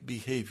right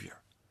behavior,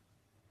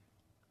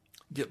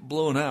 get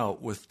blown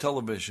out with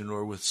television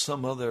or with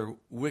some other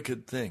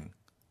wicked thing,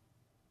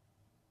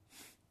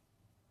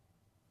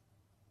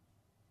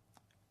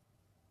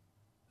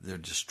 they're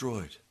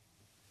destroyed.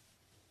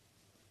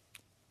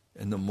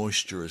 And the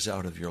moisture is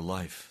out of your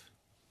life.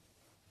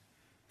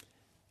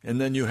 And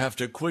then you have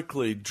to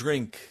quickly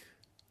drink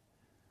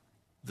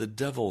the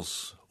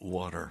devil's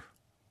water.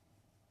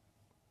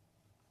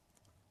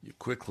 You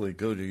quickly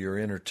go to your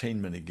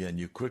entertainment again.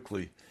 You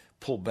quickly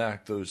pull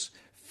back those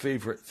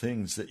favorite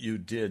things that you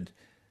did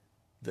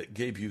that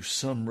gave you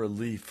some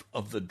relief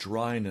of the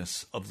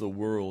dryness of the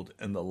world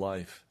and the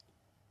life.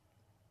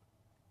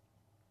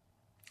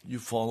 You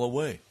fall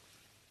away.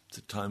 It's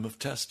a time of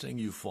testing.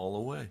 You fall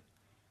away.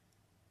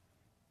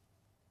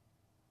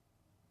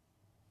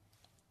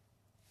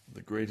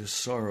 The greatest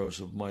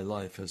sorrows of my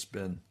life has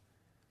been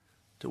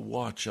to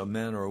watch a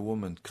man or a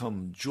woman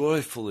come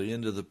joyfully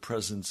into the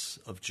presence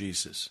of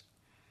Jesus.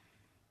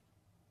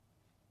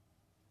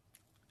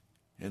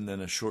 And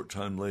then a short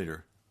time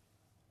later,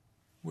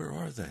 where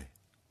are they?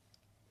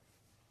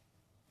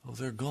 Oh,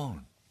 they're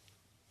gone.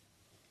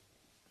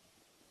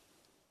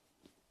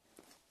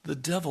 The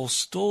devil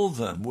stole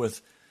them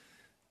with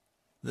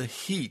the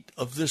heat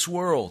of this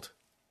world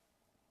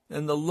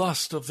and the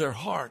lust of their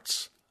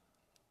hearts.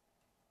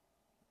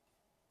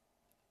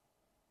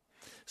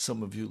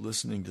 Some of you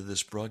listening to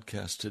this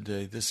broadcast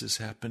today, this is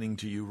happening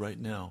to you right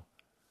now.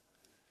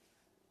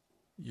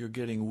 You're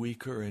getting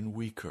weaker and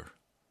weaker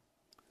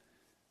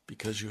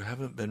because you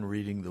haven't been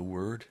reading the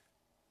Word.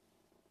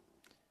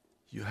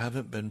 You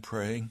haven't been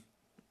praying.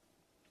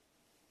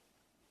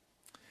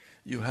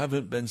 You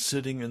haven't been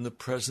sitting in the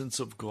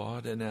presence of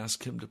God and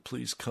ask Him to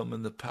please come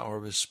in the power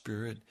of His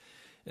Spirit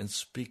and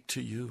speak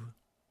to you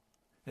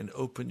and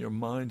open your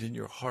mind and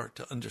your heart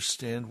to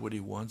understand what He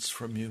wants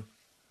from you.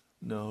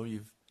 No,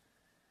 you've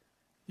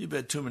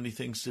had too many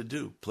things to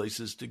do,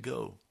 places to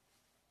go.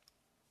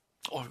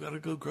 Oh, I've got to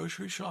go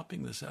grocery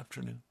shopping this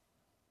afternoon.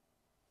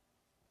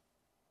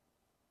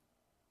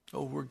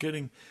 Oh, we're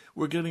getting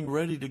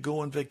ready to go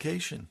on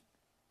vacation.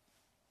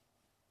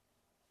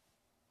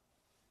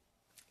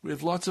 We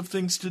have lots of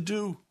things to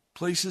do,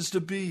 places to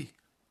be,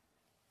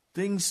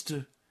 things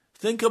to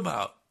think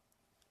about.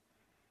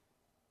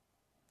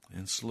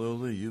 And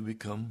slowly you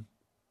become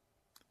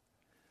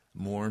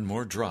more and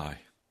more dry,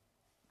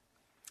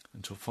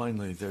 until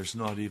finally there's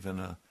not even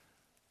a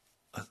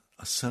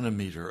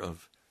centimeter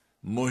of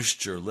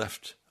moisture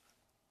left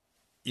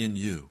in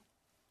you.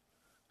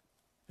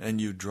 And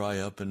you dry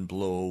up and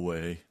blow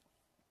away.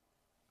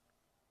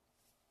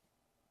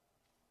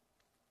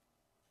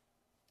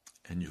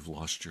 And you've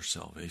lost your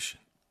salvation.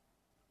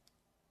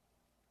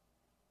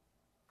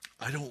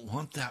 I don't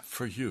want that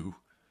for you.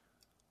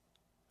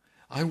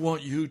 I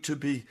want you to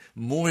be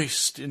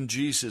moist in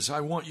Jesus. I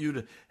want you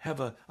to have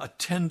a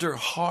tender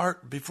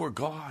heart before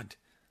God.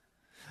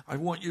 I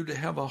want you to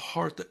have a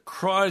heart that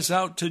cries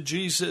out to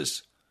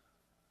Jesus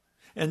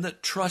and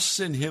that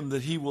trusts in Him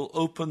that He will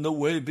open the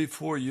way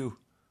before you.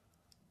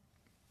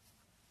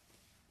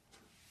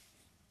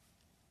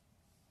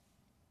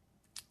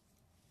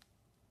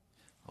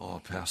 Oh,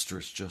 Pastor,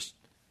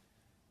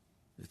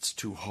 it's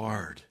too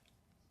hard.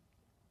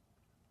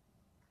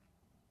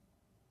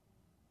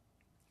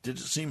 Did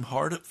it seem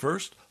hard at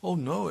first? Oh,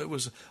 no, it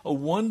was a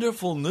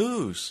wonderful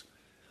news.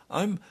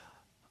 I'm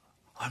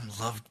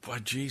loved by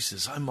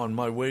Jesus. I'm on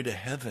my way to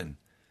heaven.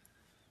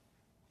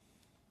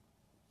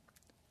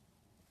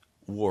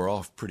 Wore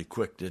off pretty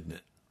quick, didn't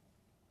it?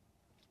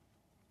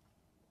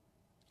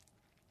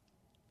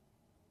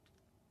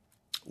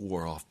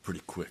 Wore off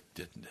pretty quick,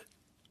 didn't it?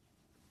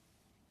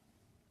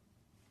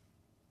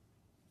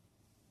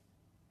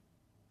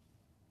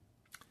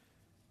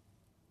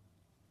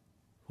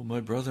 Well, my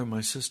brother,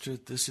 my sister,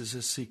 this is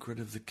a secret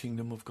of the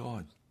kingdom of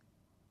God.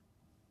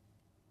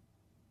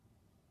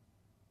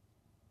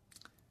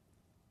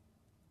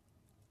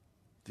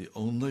 The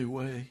only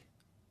way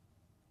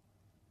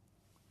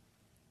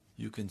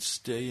you can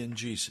stay in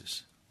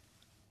Jesus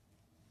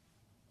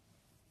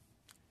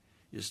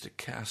is to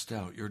cast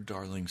out your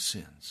darling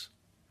sins.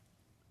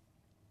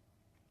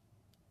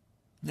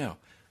 Now,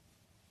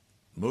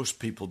 most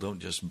people don't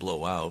just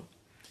blow out.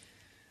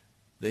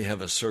 They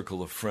have a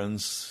circle of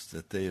friends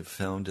that they have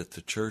found at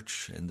the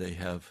church, and they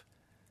have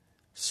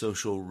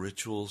social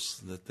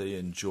rituals that they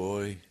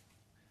enjoy.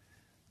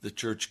 The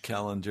church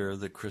calendar,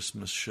 the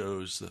Christmas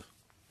shows,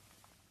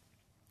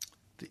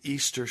 the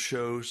Easter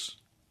shows.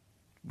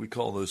 We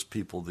call those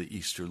people the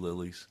Easter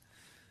lilies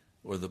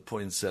or the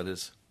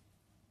poinsettias.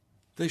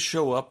 They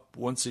show up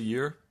once a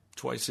year,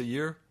 twice a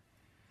year.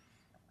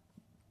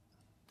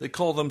 They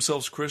call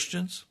themselves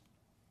Christians,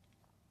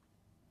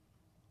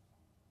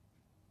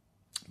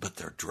 but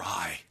they're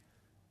dry.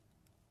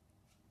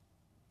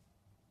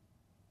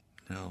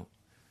 Now,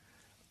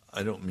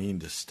 I don't mean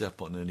to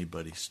step on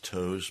anybody's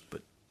toes,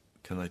 but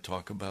can I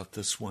talk about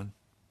this one?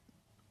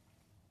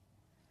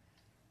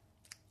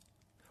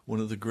 One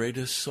of the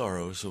greatest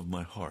sorrows of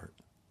my heart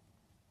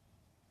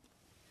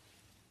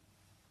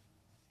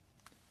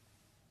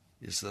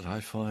is that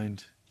I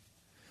find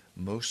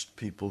most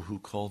people who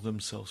call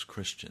themselves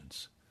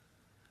Christians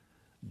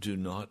do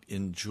not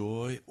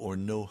enjoy or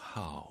know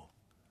how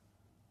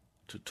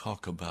to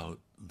talk about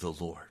the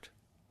Lord.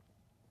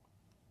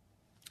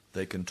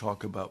 They can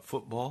talk about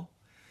football,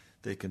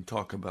 they can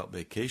talk about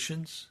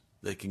vacations,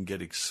 they can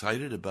get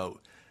excited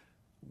about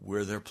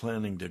where they're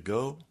planning to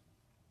go.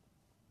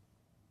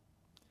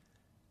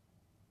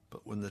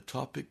 But when the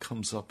topic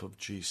comes up of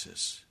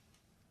Jesus,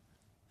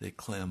 they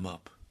clam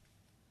up.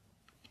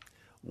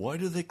 Why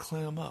do they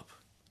clam up?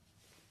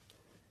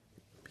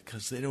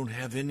 Because they don't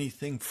have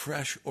anything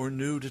fresh or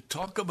new to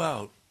talk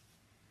about.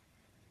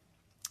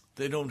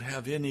 They don't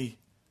have any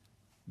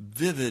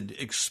vivid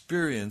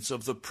experience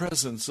of the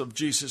presence of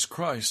Jesus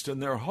Christ in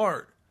their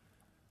heart.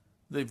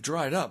 They've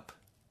dried up.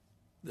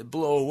 They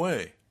blow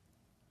away.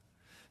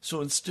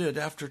 So instead,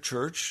 after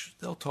church,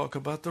 they'll talk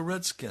about the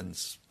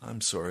Redskins.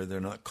 I'm sorry, they're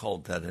not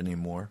called that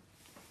anymore.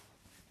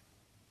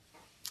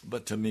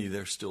 But to me,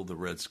 they're still the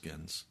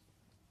Redskins.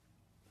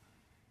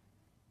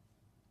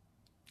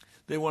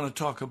 They want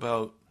to talk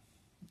about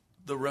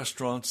the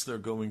restaurants they're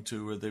going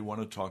to, or they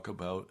want to talk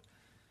about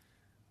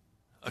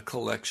a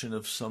collection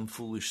of some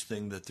foolish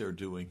thing that they're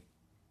doing.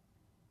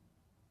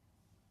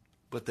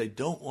 But they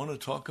don't want to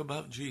talk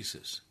about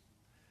Jesus.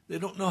 They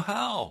don't know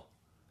how.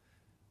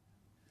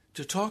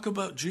 To talk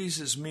about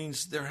Jesus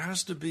means there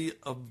has to be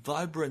a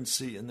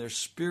vibrancy in their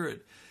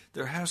spirit.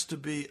 There has to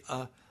be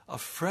a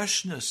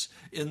freshness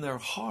in their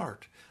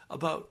heart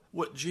about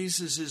what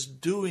Jesus is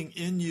doing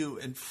in you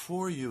and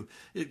for you.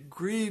 It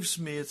grieves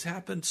me. It's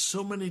happened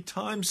so many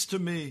times to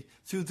me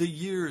through the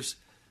years.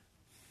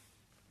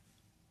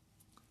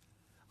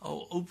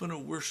 I'll open a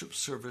worship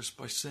service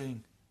by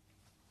saying,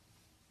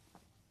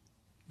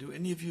 do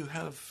any of you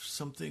have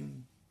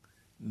something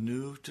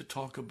new to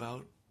talk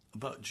about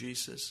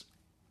Jesus?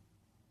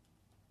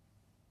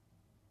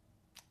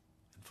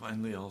 And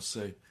finally, I'll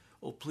say,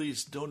 oh,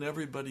 please, don't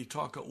everybody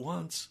talk at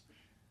once.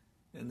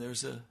 And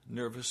there's a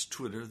nervous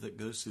twitter that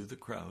goes through the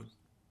crowd.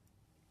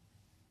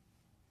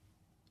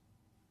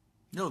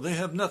 No, they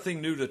have nothing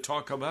new to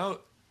talk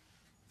about.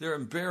 They're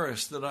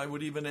embarrassed that I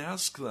would even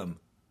ask them.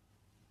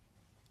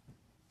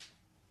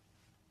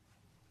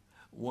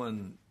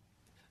 One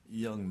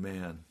young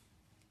man,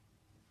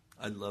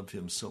 I love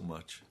him so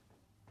much.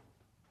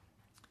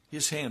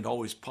 His hand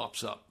always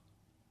pops up.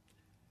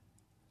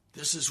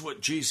 This is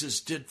what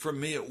Jesus did for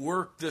me at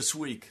work this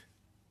week.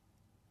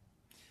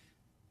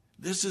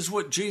 This is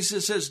what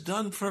Jesus has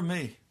done for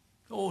me.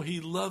 Oh, he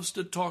loves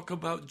to talk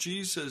about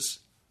Jesus.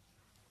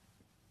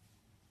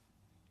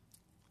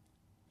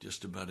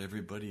 Just about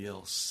everybody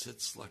else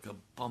sits like a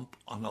bump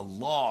on a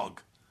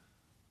log.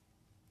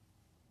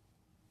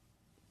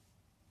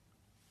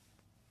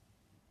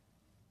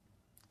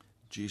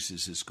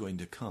 Jesus is going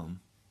to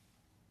come,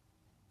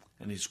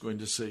 and he's going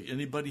to say,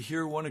 anybody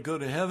here want to go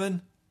to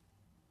heaven?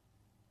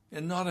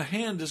 And not a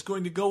hand is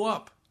going to go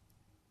up.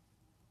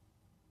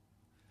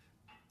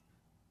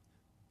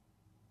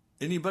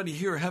 Anybody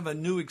here have a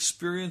new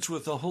experience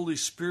with the Holy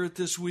Spirit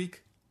this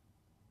week?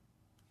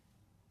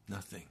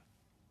 Nothing.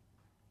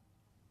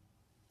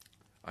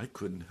 I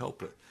couldn't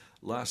help it.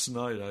 Last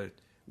night I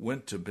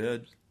went to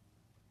bed.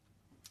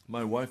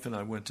 My wife and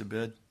I went to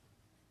bed.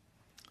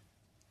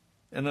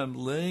 And I'm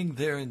laying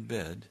there in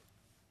bed,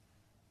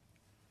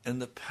 and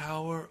the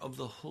power of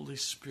the Holy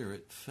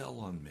Spirit fell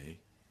on me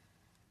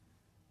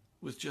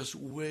with just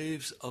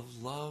waves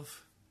of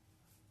love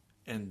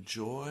and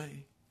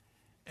joy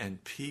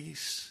and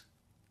peace.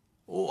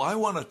 Oh, I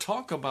want to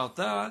talk about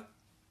that.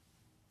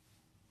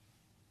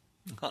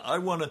 I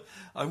want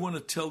to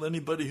tell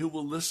anybody who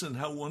will listen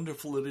how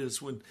wonderful it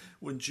is when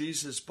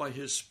Jesus, by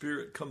his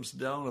Spirit, comes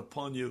down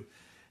upon you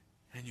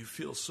and you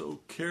feel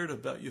so cared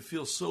about, you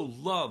feel so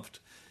loved.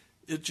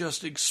 It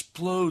just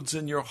explodes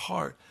in your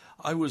heart.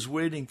 I was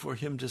waiting for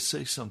him to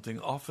say something.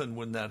 Often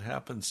when that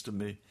happens to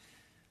me,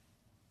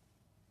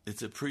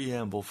 it's a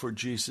preamble for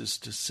Jesus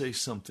to say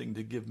something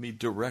to give me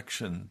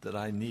direction that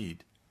I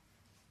need.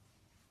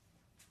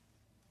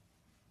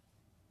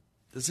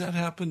 Does that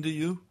happen to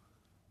you?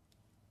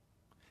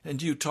 And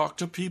do you talk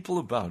to people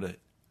about it?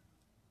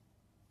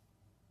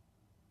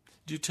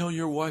 Do you tell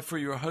your wife or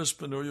your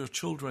husband or your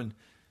children,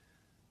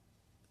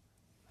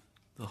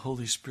 the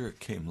Holy Spirit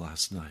came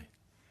last night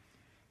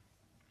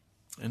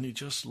and he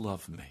just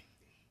loved me.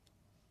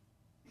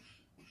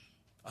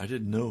 I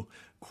didn't know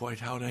quite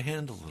how to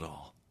handle it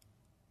all.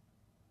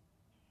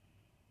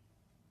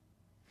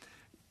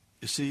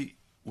 You see,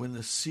 when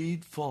the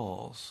seed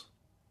falls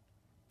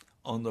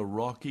on the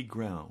rocky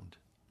ground,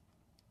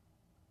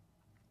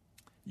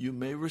 you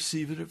may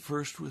receive it at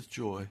first with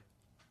joy,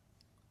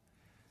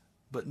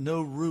 but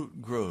no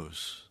root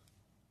grows.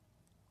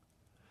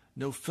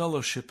 No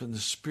fellowship in the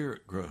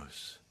Spirit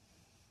grows.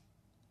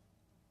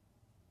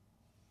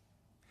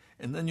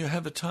 And then you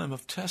have a time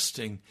of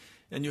testing,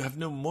 and you have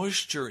no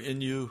moisture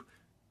in you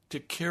to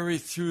carry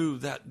through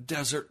that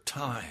desert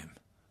time.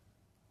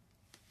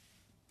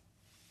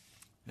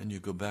 And you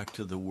go back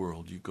to the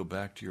world. You go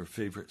back to your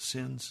favorite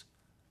sins.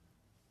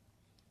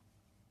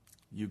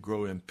 You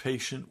grow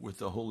impatient with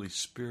the Holy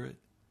Spirit.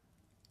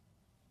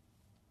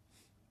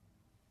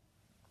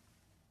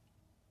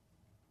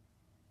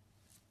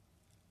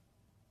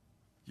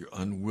 You're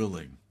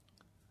unwilling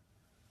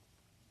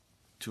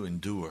to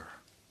endure.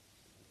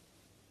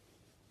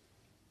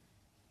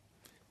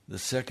 The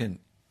second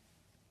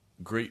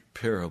great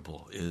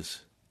parable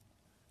is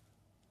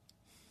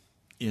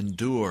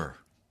endure.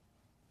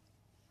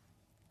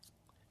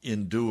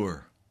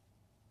 Endure.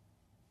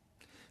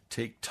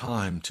 Take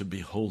time to be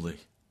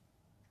holy.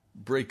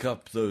 Break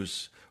up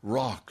those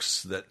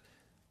rocks that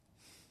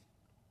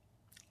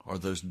are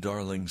those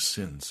darling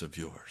sins of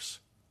yours.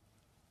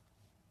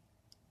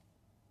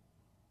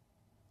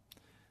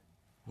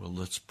 Well,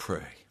 let's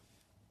pray.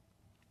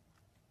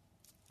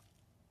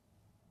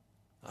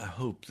 I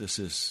hope this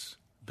has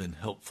been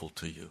helpful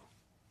to you.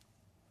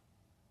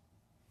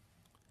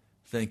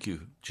 Thank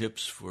you,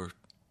 Chips, for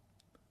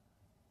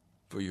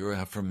your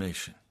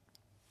affirmation.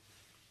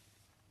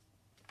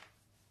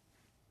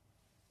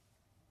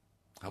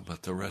 How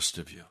about the rest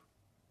of you?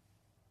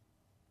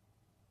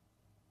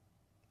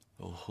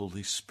 O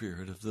Holy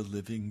Spirit of the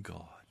living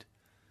God,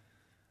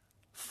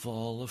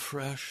 fall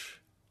afresh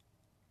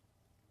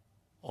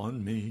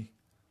on me.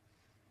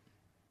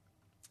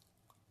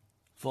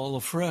 Fall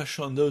afresh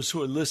on those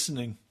who are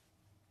listening.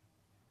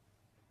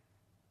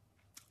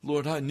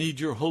 Lord, I need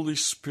your Holy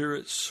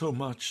Spirit so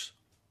much.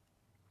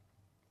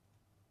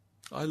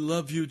 I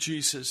love you,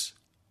 Jesus.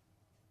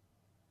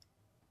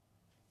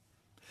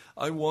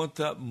 I want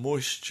that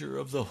moisture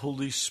of the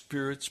Holy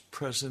Spirit's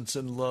presence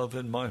and love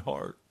in my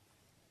heart.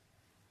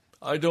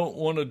 I don't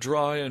want a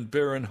dry and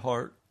barren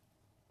heart.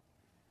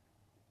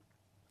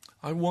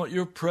 I want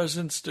your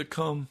presence to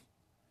come.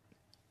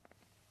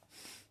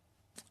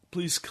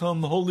 Please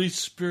come, Holy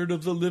Spirit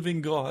of the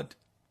living God.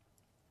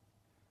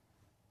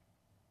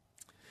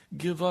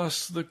 Give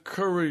us the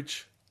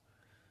courage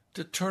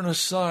to turn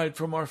aside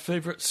from our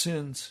favorite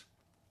sins.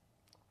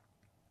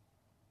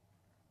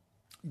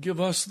 Give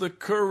us the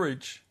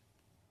courage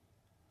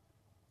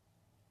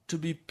to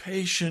be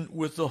patient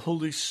with the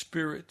Holy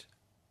Spirit.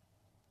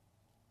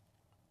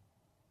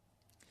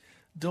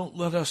 Don't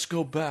let us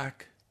go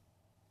back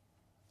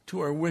to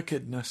our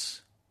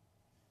wickedness.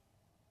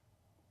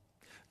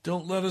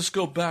 Don't let us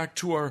go back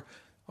to our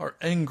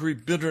angry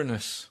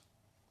bitterness.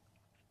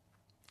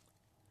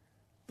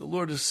 The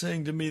Lord is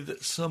saying to me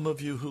that some of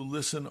you who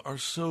listen are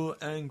so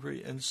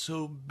angry and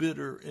so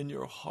bitter in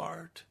your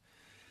heart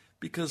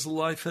because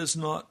life has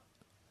not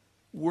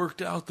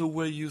worked out the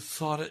way you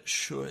thought it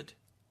should.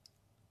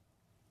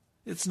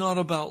 It's not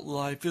about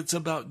life, it's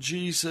about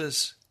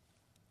Jesus.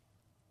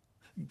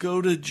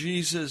 Go to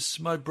Jesus,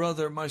 my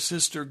brother, my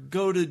sister.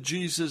 Go to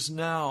Jesus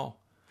now.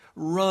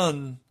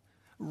 Run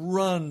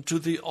to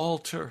the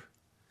altar.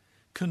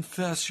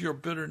 Confess your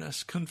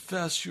bitterness.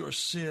 Confess your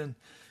sin.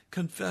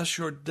 Confess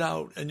your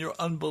doubt and your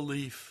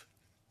unbelief.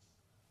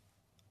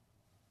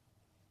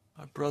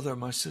 My brother,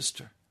 my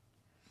sister,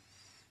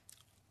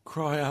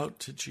 cry out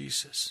to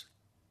Jesus.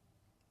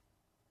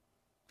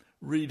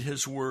 Read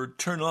his word.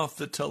 Turn off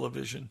the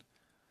television.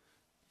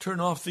 Turn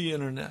off the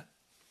internet.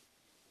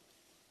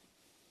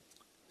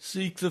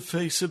 Seek the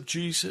face of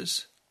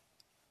Jesus.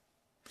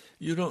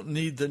 You don't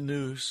need the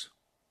news.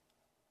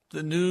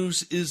 The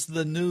news is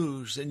the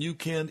news, and you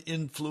can't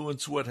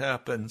influence what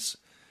happens,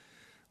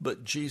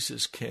 but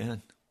Jesus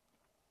can.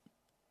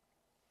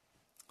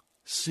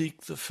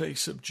 Seek the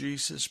face of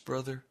Jesus,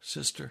 brother,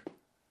 sister.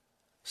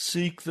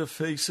 Seek the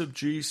face of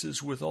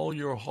Jesus with all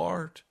your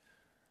heart.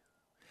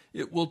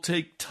 It will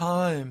take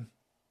time.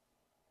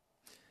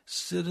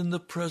 Sit in the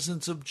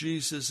presence of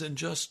Jesus and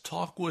just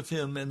talk with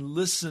him and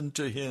listen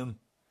to him.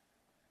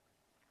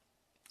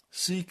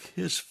 Seek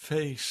his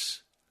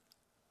face.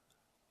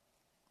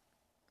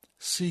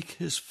 Seek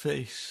his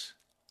face.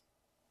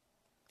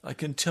 I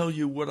can tell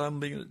you what I'm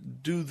going to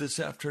do this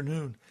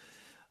afternoon.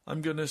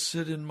 I'm going to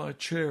sit in my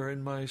chair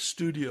in my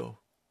studio,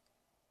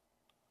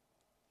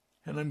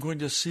 and I'm going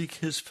to seek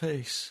his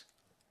face.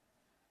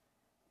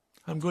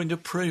 I'm going to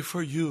pray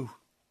for you,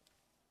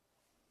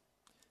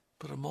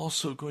 but I'm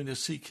also going to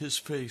seek his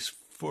face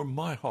for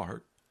my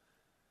heart,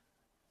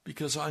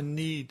 because I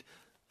need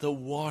the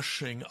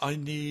washing. I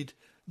need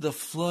the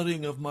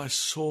flooding of my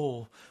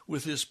soul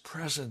with his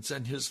presence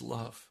and his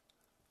love.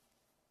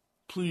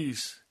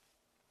 Please,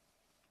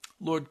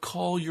 Lord,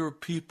 call your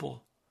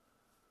people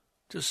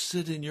to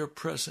sit in your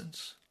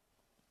presence,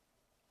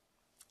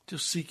 to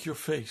seek your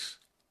face,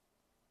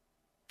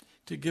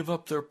 to give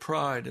up their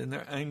pride and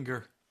their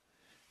anger,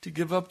 to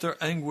give up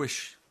their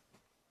anguish.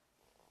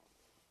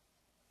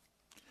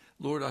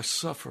 Lord, I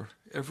suffer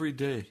every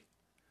day.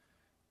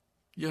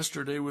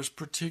 Yesterday was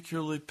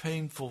particularly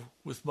painful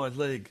with my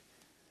leg.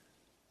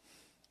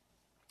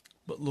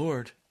 But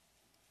Lord,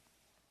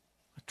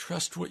 I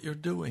trust what you're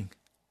doing.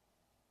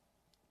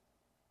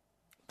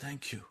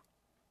 Thank you.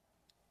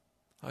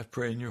 I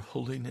pray in your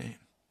holy name.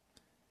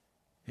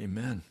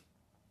 Amen.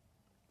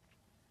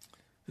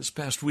 This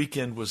past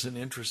weekend was an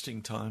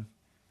interesting time.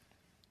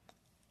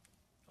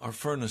 Our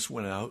furnace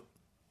went out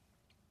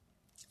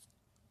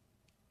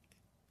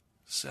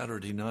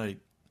Saturday night.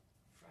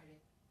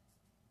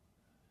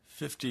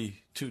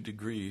 52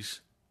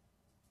 degrees.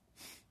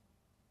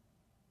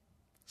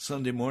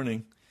 Sunday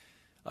morning,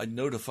 I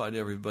notified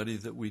everybody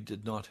that we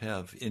did not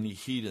have any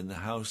heat in the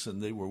house,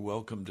 and they were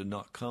welcome to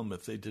not come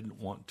if they didn't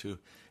want to.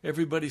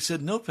 Everybody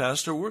said, "No,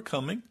 Pastor, we're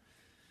coming.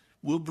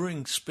 We'll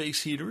bring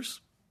space heaters.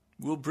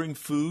 We'll bring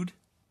food.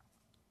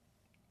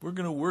 We're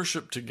going to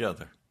worship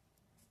together."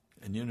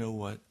 And you know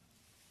what?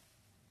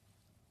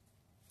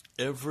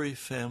 Every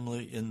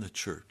family in the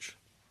church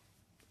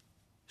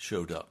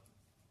showed up.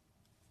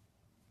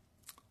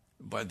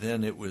 By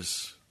then it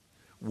was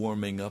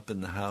warming up in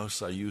the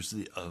house. I used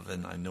the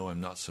oven. I know I'm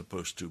not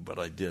supposed to, but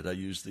I did. I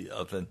used the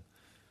oven.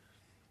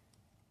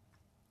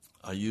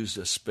 I used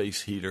a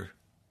space heater.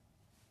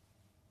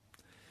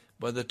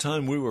 By the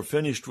time we were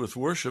finished with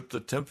worship, the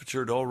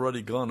temperature had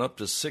already gone up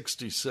to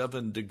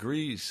 67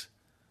 degrees.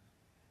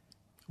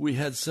 We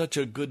had such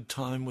a good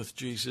time with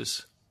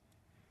Jesus.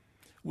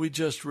 We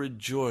just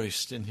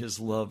rejoiced in his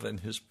love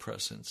and his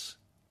presence.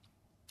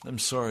 I'm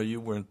sorry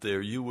you weren't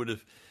there. You would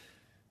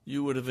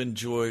have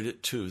enjoyed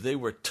it too. They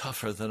were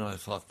tougher than I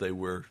thought they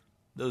were.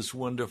 Those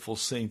wonderful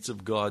saints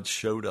of God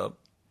showed up.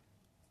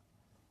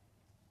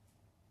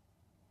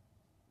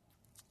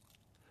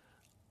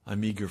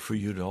 I'm eager for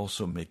you to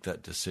also make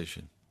that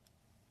decision.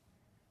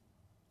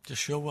 To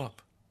show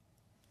up.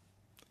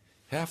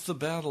 Half the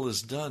battle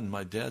is done,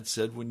 my dad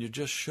said, when you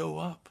just show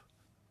up.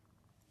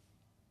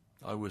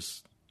 I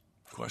was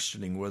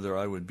questioning whether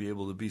I would be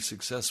able to be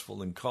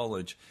successful in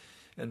college,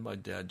 and my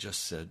dad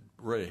just said,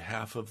 "Ray,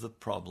 half of the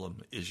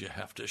problem is you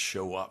have to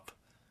show up."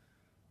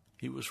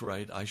 He was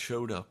right. I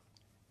showed up,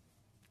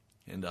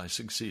 and I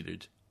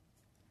succeeded.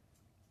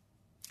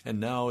 And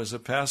now as a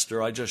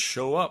pastor, I just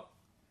show up.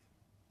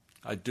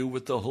 I do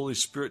what the Holy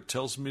Spirit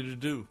tells me to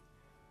do.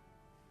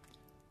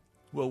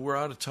 Well, we're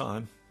out of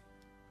time.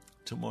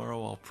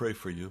 Tomorrow I'll pray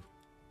for you,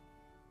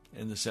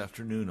 and this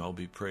afternoon I'll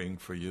be praying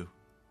for you.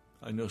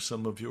 I know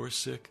some of you are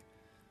sick.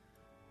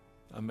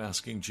 I'm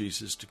asking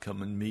Jesus to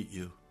come and meet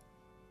you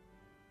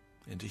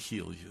and to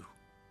heal you.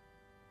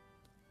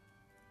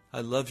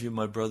 I love you,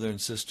 my brother and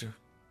sister.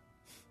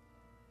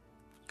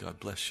 God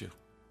bless you.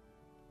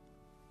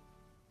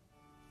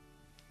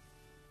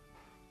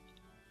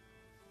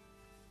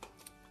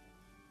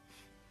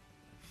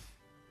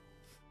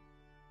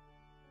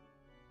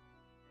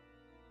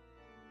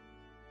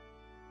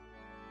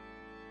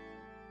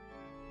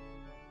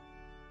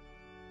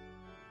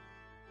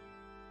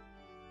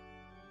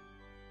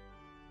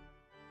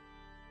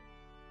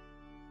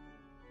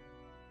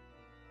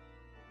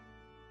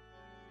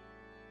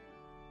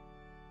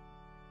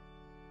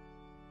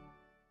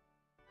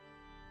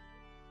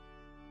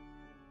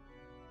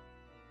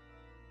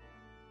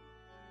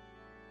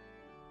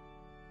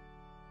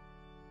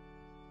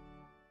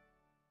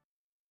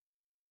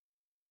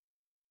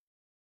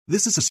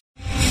 This is a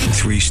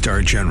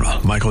 3-star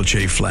General Michael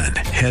J. Flynn,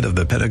 head of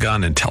the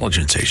Pentagon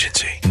Intelligence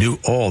Agency, knew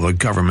all the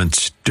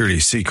government's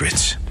dirty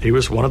secrets. He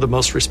was one of the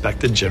most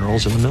respected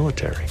generals in the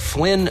military.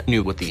 Flynn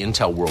knew what the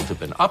intel world had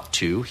been up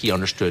to. He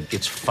understood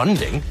its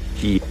funding.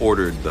 He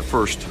ordered the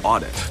first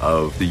audit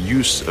of the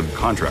use of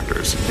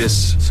contractors.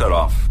 This set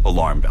off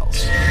alarm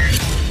bells.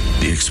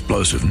 The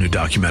explosive new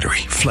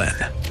documentary, Flynn,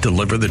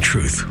 Deliver the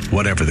Truth,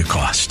 Whatever the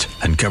Cost,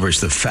 uncovers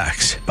the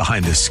facts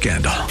behind this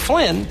scandal.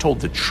 Flynn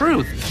told the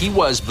truth. He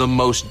was the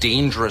most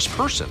dangerous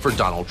person for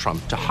Donald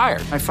Trump to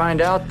hire. I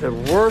find out the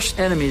worst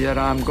enemy that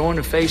I'm going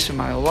to face in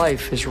my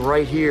life is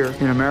right here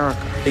in America.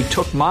 They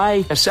took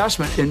my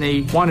assessment and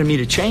they wanted me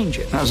to change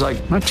it. And I was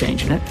like, I'm not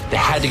changing it. They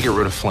had to get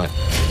rid of Flynn.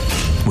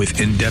 With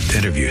in-depth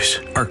interviews,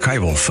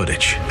 archival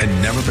footage,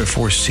 and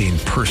never-before-seen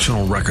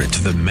personal records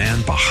of the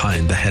man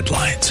behind the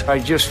headlines. I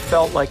just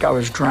felt like I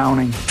was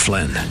drowning.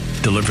 Flynn,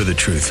 deliver the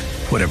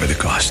truth, whatever the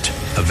cost.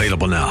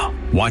 Available now.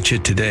 Watch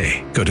it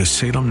today. Go to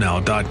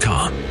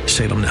salemnow.com.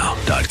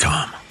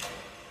 salemnow.com.